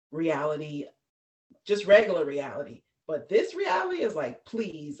reality, just regular reality. But this reality is like,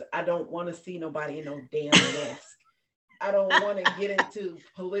 please, I don't want to see nobody in no damn mask. I don't want to get into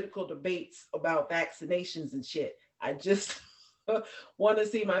political debates about vaccinations and shit. I just want to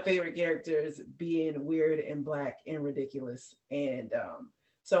see my favorite characters being weird and Black and ridiculous. And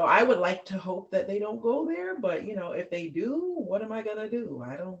so I would like to hope that they don't go there. But, you know, if they do, what am I going to do?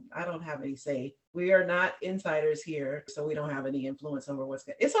 I don't have any say. We are not insiders here, so we don't have any influence over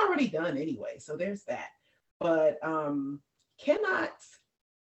it's already done anyway. So there's that. But cannot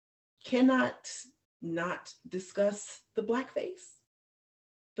not discuss the blackface.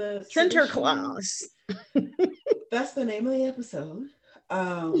 The Center Clause. That's the name of the episode.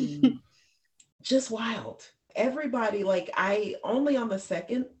 Just wild. everybody, like, I only on the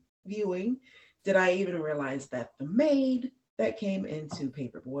second viewing did I even realize that the maid that came into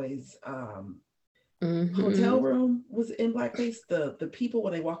Paperboy's hotel room was in blackface. The people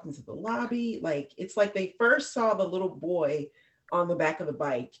when they walked into the lobby, like, it's like they first saw the little boy on the back of the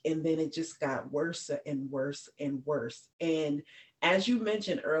bike, and then it just got worse and worse and worse. And as you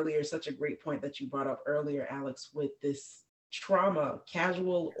mentioned earlier, such a great point that you brought up earlier, Alex, with this trauma,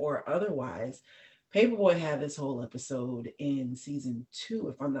 casual or otherwise. Paperboy had this whole episode in season 2,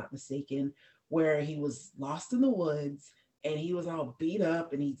 if I'm not mistaken, where he was lost in the woods and he was all beat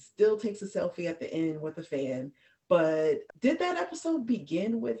up, and he still takes a selfie at the end with a fan. But did that episode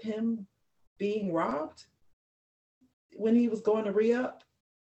begin with him being robbed when he was going to re-up?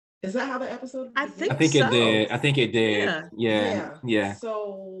 Is that how the episode I began? I think so. it did. I think it did. Yeah. Yeah.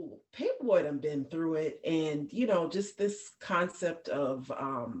 So Paperboy done been through it, and just this concept of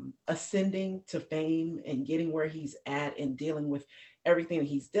ascending to fame and getting where he's at and dealing with everything that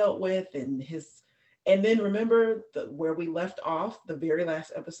he's dealt with, and then remember where we left off, the very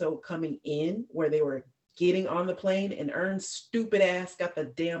last episode coming in, where they were getting on the plane and Ern's stupid ass got the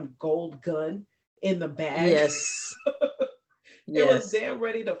damn gold gun in the bag. Yes. It was damn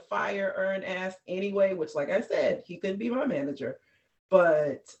ready to fire Ern ass anyway, which, like I said, he couldn't be my manager.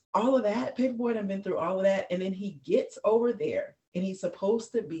 But all of that, Paperboy done been through all of that. And then he gets over there and he's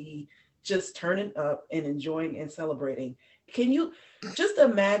supposed to be just turning up and enjoying and celebrating. Can you just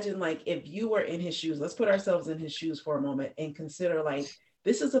imagine, like, if you were in his shoes? Let's put ourselves in his shoes for a moment and consider, like,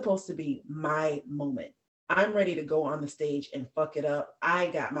 this is supposed to be my moment. I'm ready to go on the stage and fuck it up. I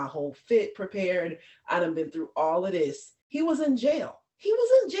got my whole fit prepared. I done been through all of this. He was in jail.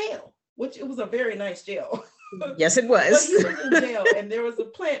 Which it was a very nice jail. Yes, it was. But he was in jail, and there was a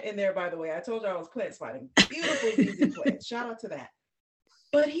plant in there, by the way. I told you I was plant spotting. Beautiful, easy plant. Shout out to that.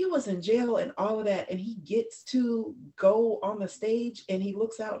 But he was in jail and all of that, and he gets to go on the stage, and he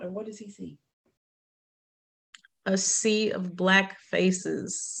looks out, and what does he see? A sea of black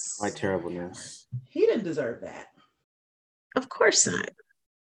faces. My terribleness. He didn't deserve that. Of course not.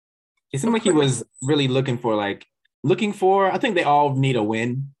 It seemed like he was really looking for, I think they all need a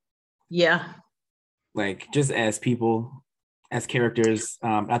win. Yeah. Like, just as people, as characters.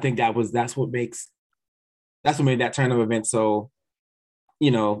 I think that's what made that turn of events so,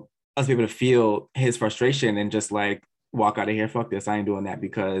 us be able to feel his frustration and just like walk out of here, fuck this, I ain't doing that,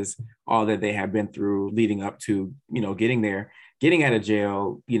 because all that they have been through leading up to, getting there, getting out of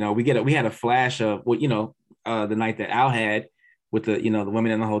jail. We had a flash of what, the night that Al had with the, the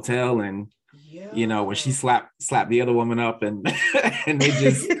women in the hotel, and when she slapped the other woman up, and and they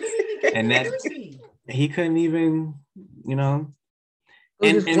just and that he couldn't even, and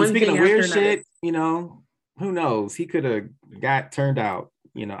speaking of weird shit, who knows, he could have got turned out,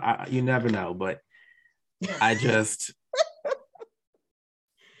 you never know, but I didn't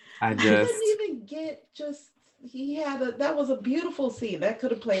even get that was a beautiful scene that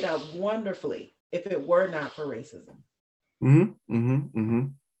could have played out wonderfully if it were not for racism.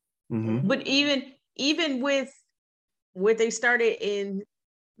 But even with what they started in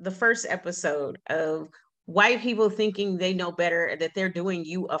the first episode of white people thinking they know better, that they're doing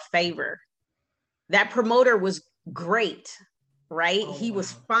you a favor, that promoter was great, right? He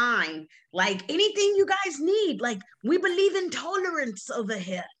was fine. Like, anything you guys need, like, we believe in tolerance over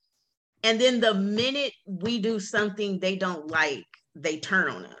here. And then the minute we do something they don't like, they turn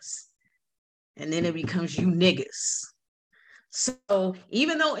on us. And then it becomes you niggas. So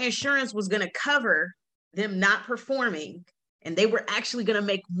even though insurance was going to cover them not performing, and they were actually going to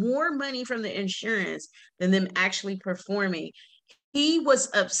make more money from the insurance than them actually performing, he was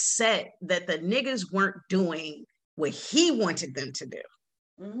upset that the niggas weren't doing what he wanted them to do.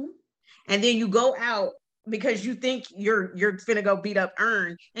 Mm-hmm. And then you go out because you think you're finna go beat up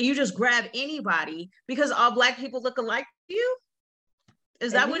Ern, and you just grab anybody because all black people look alike to you.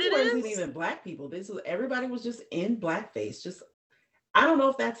 Is that what it is? It wasn't even black people. Everybody was just in blackface. Just, I don't know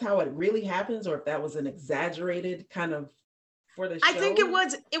if that's how it really happens, or if that was an exaggerated kind of for the show. I think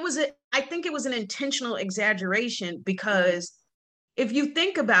it was an intentional exaggeration, because if you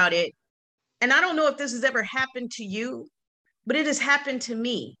think about it, and I don't know if this has ever happened to you, but it has happened to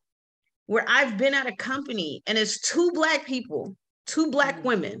me, where I've been at a company and it's two black people, two black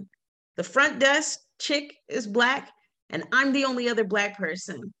women. The front desk chick is black, and I'm the only other black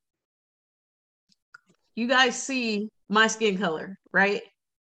person. You guys see my skin color, right?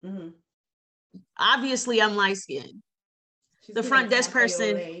 Mm-hmm. Obviously, I'm light skinned. The front desk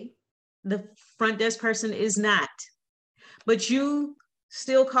person is not. But you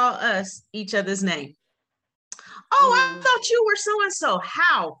still call us each other's name. Oh, I thought you were so-and-so.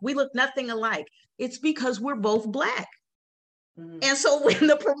 How? We look nothing alike. It's because we're both Black. Mm-hmm. And so when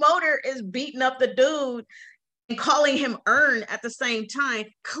the promoter is beating up the dude and calling him Earn at the same time,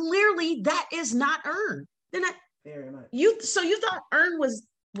 clearly that is not Earn. They're not. Very much. So you thought Earn was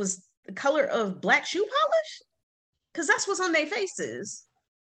the color of Black shoe polish? Because that's what's on their faces.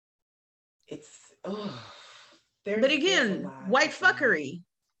 It's but again, white fuckery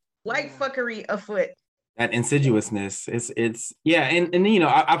afoot. That insidiousness. It's yeah, and you know,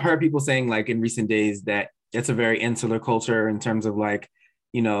 I've heard people saying like in recent days that it's a very insular culture in terms of like,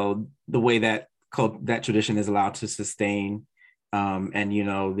 you know, the way that that tradition is allowed to sustain, and you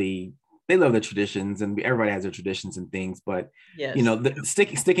know they love the traditions and everybody has their traditions and things, but yes. You know,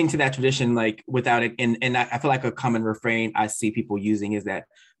 sticking to that tradition like without it, and I feel like a common refrain I see people using is that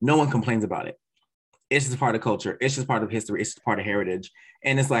no one complains about it. It's just part of culture. It's just part of history. It's just part of heritage.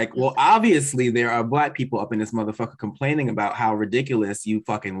 And it's like, well, obviously there are Black people up in this motherfucker complaining about how ridiculous you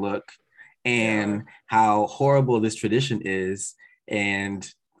fucking look and how horrible this tradition is and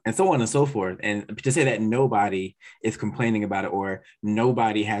so on and so forth. And to say that nobody is complaining about it or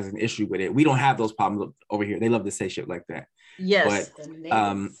nobody has an issue with it. We don't have those problems over here. They love to say shit like that. Yes.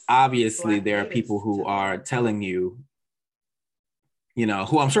 But obviously there are people who are telling you, you know,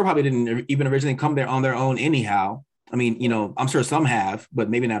 who I'm sure probably didn't even originally come there on their own anyhow. I mean, you know, I'm sure some have, but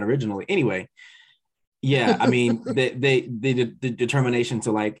maybe not originally. Anyway, yeah, I mean, the determination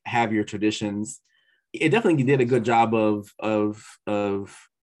to like have your traditions, it definitely did a good job of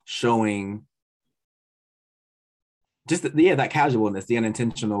showing just that casualness, the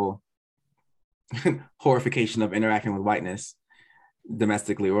unintentional horrification of interacting with whiteness,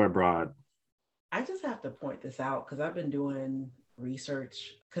 domestically or abroad. I just have to point this out because I've been doing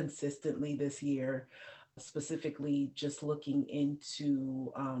research consistently this year, specifically just looking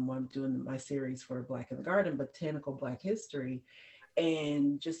into when I'm doing my series for Black in the Garden, Botanical Black History,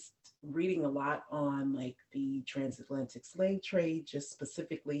 and just reading a lot on like the transatlantic slave trade, just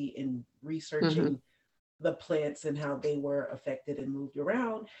specifically in researching the plants and how they were affected and moved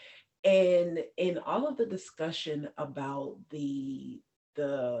around. And in all of the discussion about the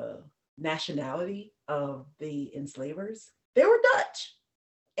nationality of the enslavers, they were Dutch.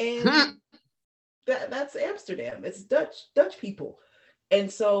 And that's Amsterdam. It's Dutch people. And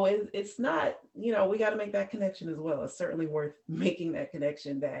so it's not, you know, we got to make that connection as well. It's certainly worth making that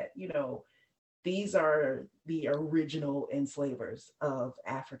connection that, you know, these are the original enslavers of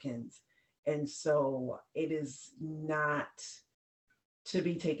Africans. And so it is not to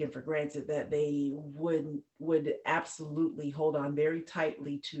be taken for granted that they would absolutely hold on very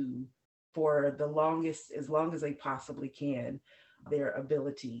tightly to, for the longest, as long as they possibly can, their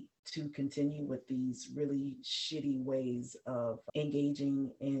ability to continue with these really shitty ways of engaging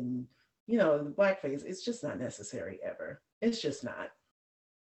in, you know, the blackface. It's just not necessary ever. It's just not.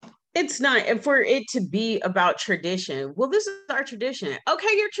 It's not. And for it to be about tradition, well, this is our tradition.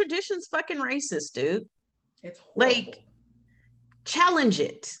 Okay, your tradition's fucking racist, dude. It's horrible. Like, challenge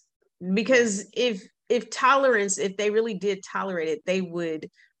it. Because if tolerance, if they really did tolerate it, they would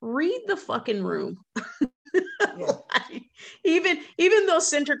read the fucking room. Like, even though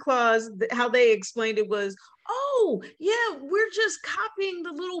Santa Claus, how they explained it was, oh yeah, we're just copying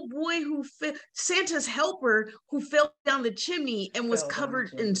the little boy who Santa's helper who fell down the chimney and was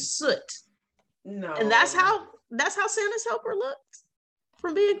covered in soot. No, and that's how Santa's helper looked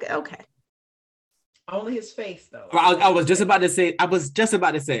from being okay. Only his face, though. I was just about to say.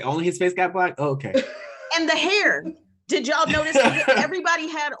 Only his face got black. Oh, okay. And the hair. Did y'all notice everybody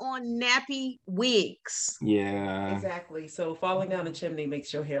had on nappy wigs? Yeah. Exactly. So falling down the chimney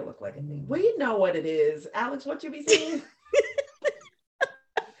makes your hair look like a thing. We know what it is. Alex, what you be saying?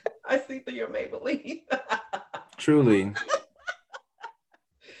 I see through your Maybelline. Truly.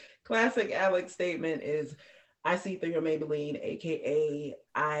 Classic Alex statement is, I see through your Maybelline, AKA,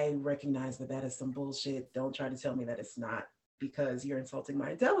 I recognize that is some bullshit. Don't try to tell me that it's not, because you're insulting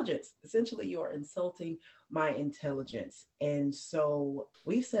my intelligence. Essentially, you are insulting my intelligence. And so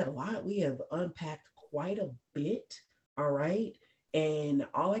we've said a lot. We have unpacked quite a bit. All right. And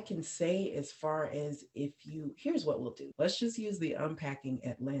all I can say, as far as here's what we'll do. Let's just use the Unpacking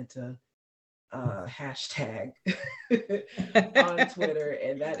Atlanta hashtag on Twitter,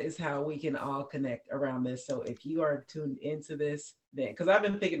 and that is how we can all connect around this. So if you are tuned into this, then, because I've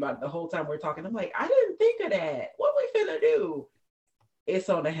been thinking about it the whole time we're talking, I'm like, I didn't think of that. What we finna do? It's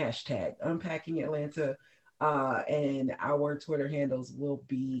on the hashtag Unpacking Atlanta, and our Twitter handles will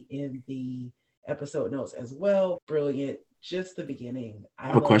be in the episode notes as well. Brilliant. Just the beginning. I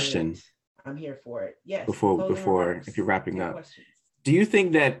have a question. I'm here for it. Yes. Before if you're wrapping up, questions. Do you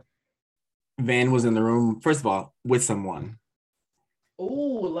think that Van was in the room, first of all, with someone? Oh,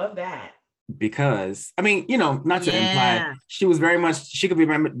 love that. because I mean, not to imply she was she could be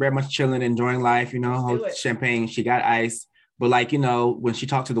very much chilling, enjoying life, whole champagne, she got ice. But like, when she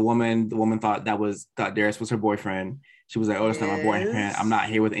talked to the woman thought Darius was her boyfriend. She was like, oh, it's not my boyfriend. I'm not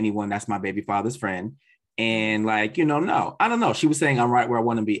here with anyone. That's my baby father's friend. And like, no, I don't know. She was saying I'm right where I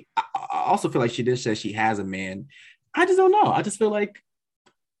want to be. I also feel like she did say she has a man. I just don't know. I just feel like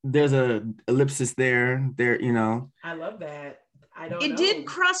there's a ellipsis there. I love that. I don't know. It did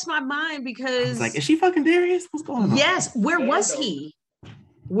cross my mind because I was like, is she fucking Darius? What's going on? Yes. Where was he?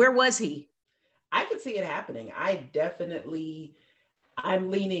 Where was he? I could see it happening.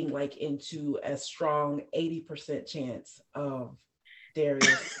 I'm leaning like into a strong 80% chance of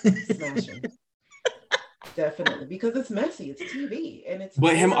Darius smashing. Definitely, because it's messy. It's TV, and it's.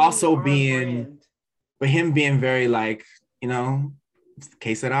 But him also being, him being very like,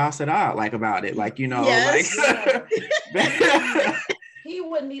 que sera, like about it, like yes. like. He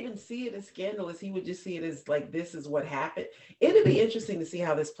wouldn't even see it as scandalous. He would just see it as like, this is what happened. It'd be interesting to see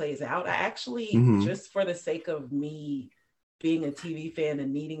how this plays out. I actually, just for the sake of me being a TV fan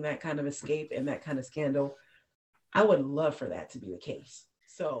and needing that kind of escape and that kind of scandal, I would love for that to be the case.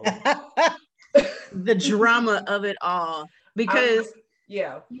 So the drama of it all, because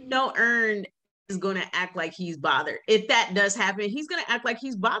Ern is going to act like he's bothered. If that does happen, he's going to act like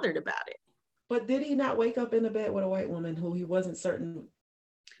he's bothered about it. But did he not wake up in a bed with a white woman who he wasn't certain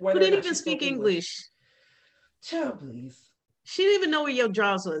whether who didn't even speak English? Child, please. She didn't even know where your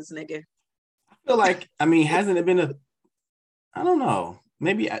jaws was, nigga. I feel like, hasn't it been I don't know,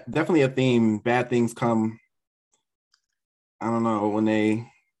 maybe definitely a theme. Bad things come, I don't know, when they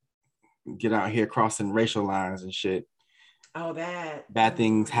get out here crossing racial lines and shit. Oh, that. Bad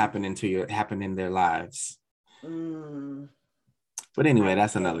things happen in their lives. But anyway,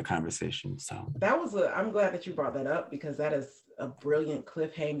 that's another conversation. So I'm glad that you brought that up, because that is a brilliant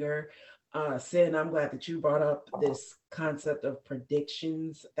cliffhanger. Sin, I'm glad that you brought up this concept of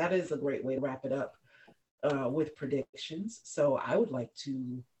predictions. That is a great way to wrap it up with predictions. So I would like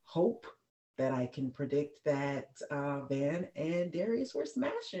to hope that I can predict that Van and Darius were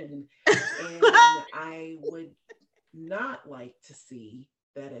smashing. And I would not like to see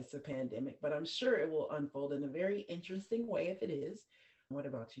that it's a pandemic, but I'm sure it will unfold in a very interesting way if it is. What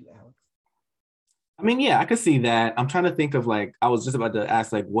about you, Alex? I could see that. I'm trying to think of, like, I was just about to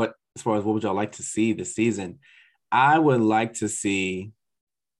ask, like, what would y'all like to see this season? I would like to see,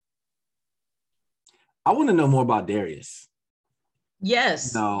 I want to know more about Darius.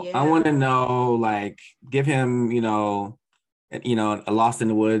 Yes. I want to know, like, give him, a Lost in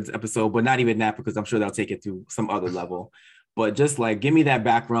the Woods episode, but not even that, because I'm sure they'll take it to some other level. But just like, give me that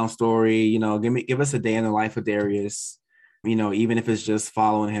background story, give us a day in the life of Darius, even if it's just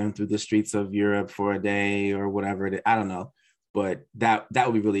following him through the streets of Europe for a day or whatever. I don't know. But that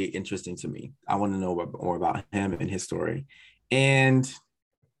would be really interesting to me. I want to know more about him and his story. And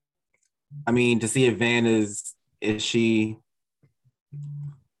to see if Van is she,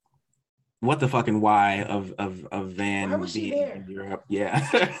 what the fucking why of Van being in Europe?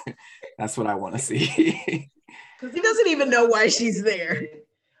 Yeah, that's what I want to see. Because he doesn't even know why she's there.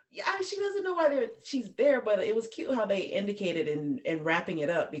 Yeah, she doesn't know why she's there, but it was cute how they indicated in wrapping it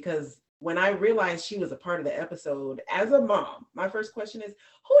up, because when I realized she was a part of the episode, as a mom, my first question is,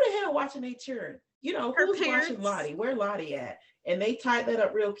 who the hell watching they children? Who's watching Lottie? Where Lottie at? And they tied that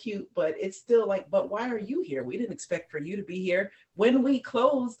up real cute, but it's still like, but why are you here? We didn't expect for you to be here. When we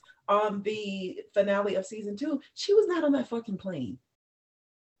closed on the finale of season 2, she was not on that fucking plane.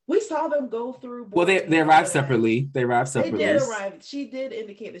 We saw them go through. Well, they arrived separately. They did arrive. She did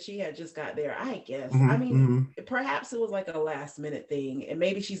indicate that she had just got there, I guess. Perhaps it was like a last minute thing, and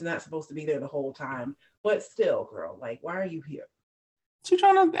maybe she's not supposed to be there the whole time. But still, girl, like, why are you here? She's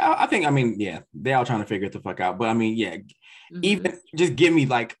trying to, I think, they all trying to figure it the fuck out. But even just give me,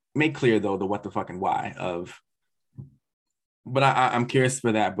 like, make clear though the what the fucking why of. But I'm curious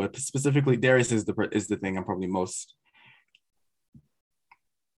for that. But specifically, Darius is the thing I'm probably most.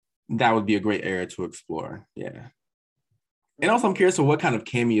 That would be a great area to explore. Yeah. And also, I'm curious for what kind of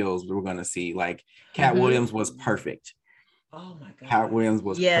cameos we're going to see. Like, Cat Williams was perfect. Oh my God. Cat Williams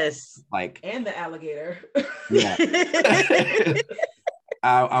was perfect. Like, and the alligator. Yeah.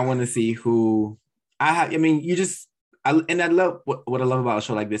 I want to see who I love what I love about a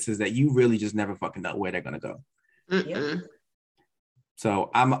show like this is that you really just never fucking know where they're going to go. Yeah.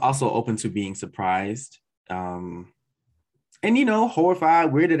 So I'm also open to being surprised. And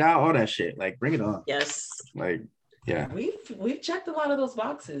horrified, weirded out, all that shit. Like, bring it on. Yes. Like, yeah. We've checked a lot of those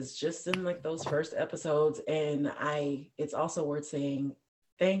boxes just in like those first episodes. And it's also worth saying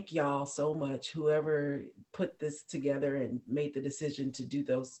thank y'all so much. Whoever put this together and made the decision to do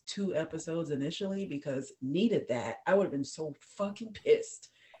those 2 episodes initially, because needed that. I would have been so fucking pissed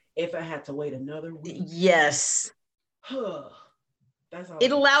if I had to wait another week. Yes. That's all.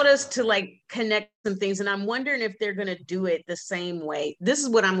 It allowed us to like connect some things. And I'm wondering if they're going to do it the same way. This is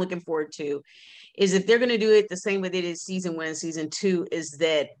what I'm looking forward to, is if they're going to do it the same way they did season 1 and season 2, is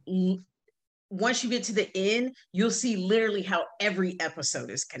that once you get to the end, you'll see literally how every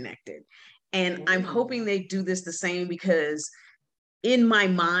episode is connected. And I'm hoping they do this the same, because in my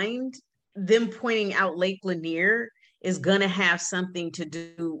mind, them pointing out Lake Lanier is going to have something to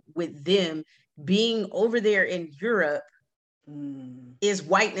do with them being over there in Europe. Is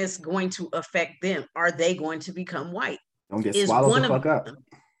whiteness going to affect them? Are they going to become white? Don't get swallowed the fuck up.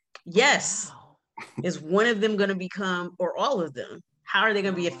 Yes. Wow. Is one of them going to become, or all of them? How are they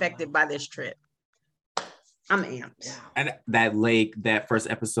going to be affected by this trip? I'm amped. And that lake, that first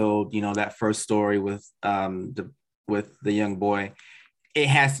episode, you know, that first story with the young boy, it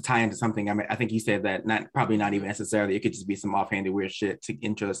has to tie into something. I mean, I think you said that probably not even necessarily. It could just be some offhanded weird shit to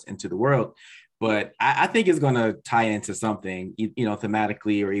interest into the world. But I think it's going to tie into something, you know,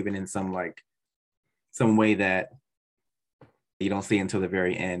 thematically, or even in some way that you don't see until the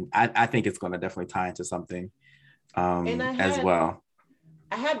very end. I think it's going to definitely tie into something as well.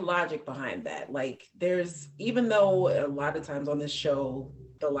 I had logic behind that. Like, there's, even though a lot of times on this show,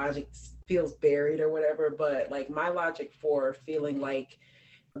 the logic feels buried or whatever, but like my logic for feeling like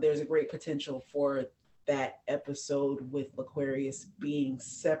there's a great potential for that episode with L'Aquarius being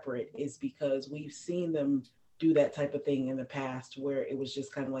separate is because we've seen them do that type of thing in the past, where it was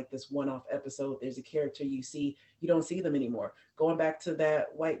just kind of like this one-off episode. There's a character you see, you don't see them anymore. Going back to that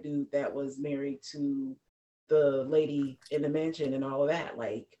white dude that was married to the lady in the mansion and all of that,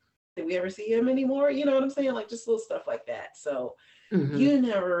 like, did we ever see him anymore? You know what I'm saying? Like, just little stuff like that. So you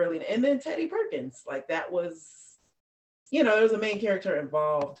never really. And then Teddy Perkins, like, that was, you know, there's a main character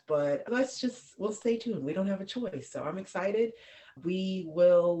involved, but we'll stay tuned. We don't have a choice. So I'm excited. We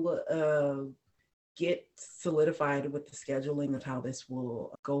will get solidified with the scheduling of how this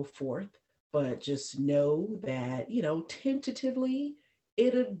will go forth. But just know that, you know, tentatively,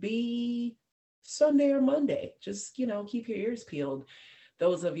 it'll be Sunday or Monday. Just, you know, keep your ears peeled.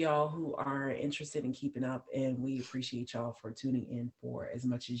 Those of y'all who are interested in keeping up, and we appreciate y'all for tuning in for as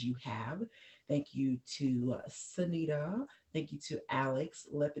much as you have. Thank you to Sanita. Thank you to Alex.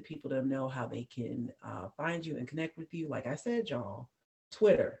 Let the people know how they can find you and connect with you. Like I said, y'all,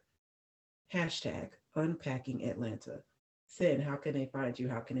 Twitter, hashtag Unpacking Atlanta. Sin, how can they find you?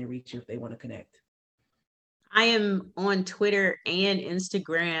 How can they reach you if they want to connect? I am on Twitter and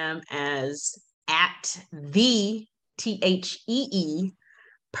Instagram as at the THEE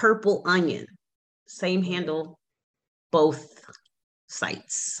Purple Onion. Same handle, both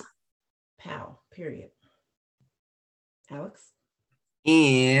sites. Pow, period. Alex?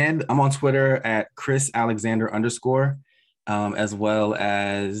 And I'm on Twitter at Chris Alexander _ as well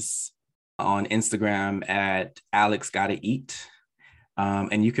as on Instagram at Alex Gotta Eat.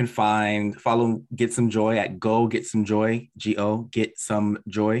 And you can follow Get Some Joy at Go Get Some Joy, GO Get Some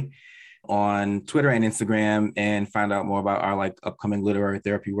Joy, on Twitter and Instagram, and find out more about our like upcoming literary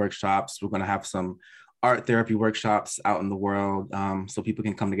therapy workshops. We're going to have some art therapy workshops out in the world, so people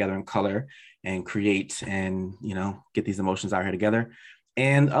can come together in color and create and, you know, get these emotions out here together,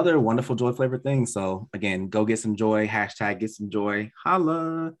 and other wonderful joy flavored things. So again, go get some joy, hashtag get some joy,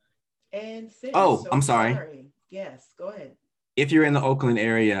 holla. And Sid, so I'm sorry. Yes, go ahead. If you're in the Oakland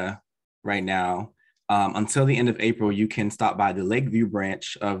area right now, until the end of April, you can stop by the Lakeview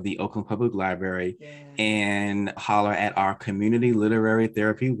branch of the Oakland Public Library and holler at our community literary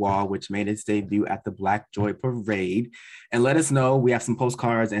therapy wall, which made its debut at the Black Joy Parade. And let us know. We have some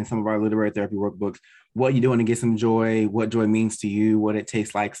postcards and some of our literary therapy workbooks. What you're doing to get some joy, what joy means to you, what it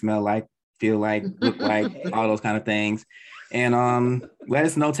tastes like, smell like, feel like, look like, all those kind of things. And let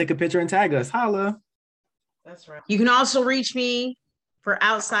us know, take a picture and tag us. Holla. That's right. You can also reach me for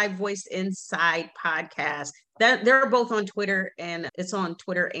Outside Voice Inside podcast. That they're both on Twitter, and it's on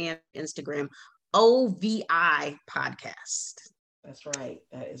Twitter and Instagram. OVI podcast. That's right.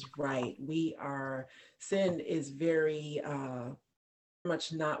 That is right. Sin is very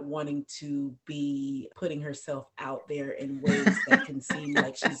much not wanting to be putting herself out there in ways that can seem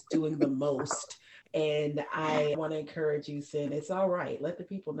like she's doing the most. And I want to encourage you, Sin. It's all right. Let the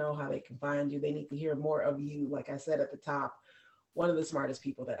people know how they can find you. They need to hear more of you. Like I said at the top, one of the smartest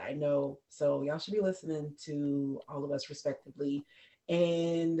people that I know. So y'all should be listening to all of us respectively.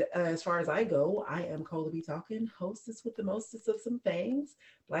 And as far as I go, I am Cola B Talking, hostess with the mostest of some things.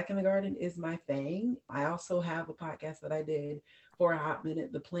 Black in the Garden is my thing. I also have a podcast that I did for a hot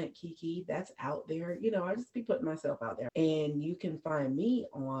minute, The Plant Kiki. That's out there. You know, I just be putting myself out there. And you can find me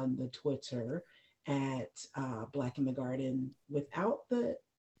on the Twitter at Black in the Garden without the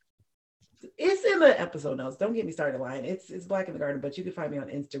it's in the episode notes. Don't get me started lying. It's Black in the Garden, but you can find me on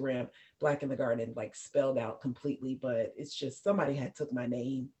Instagram, Black in the Garden, like spelled out completely. But it's just somebody had took my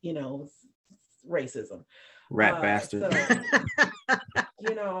name, you know, it's racism. Rat bastard. So,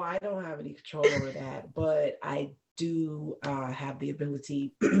 you know, I don't have any control over that, but I do have the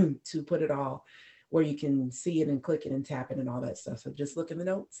ability to put it all where you can see it and click it and tap it and all that stuff. So just look in the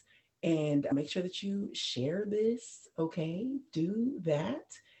notes and make sure that you share this. Okay, do that.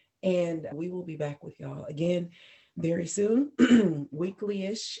 And we will be back with y'all again very soon,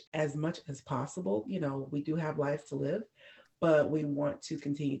 weekly-ish, as much as possible. You know, we do have life to live, but we want to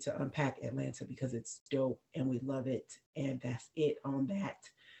continue to unpack Atlanta because it's dope and we love it. And that's it on that.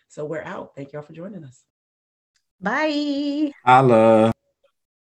 So we're out. Thank y'all for joining us. Bye. Holla.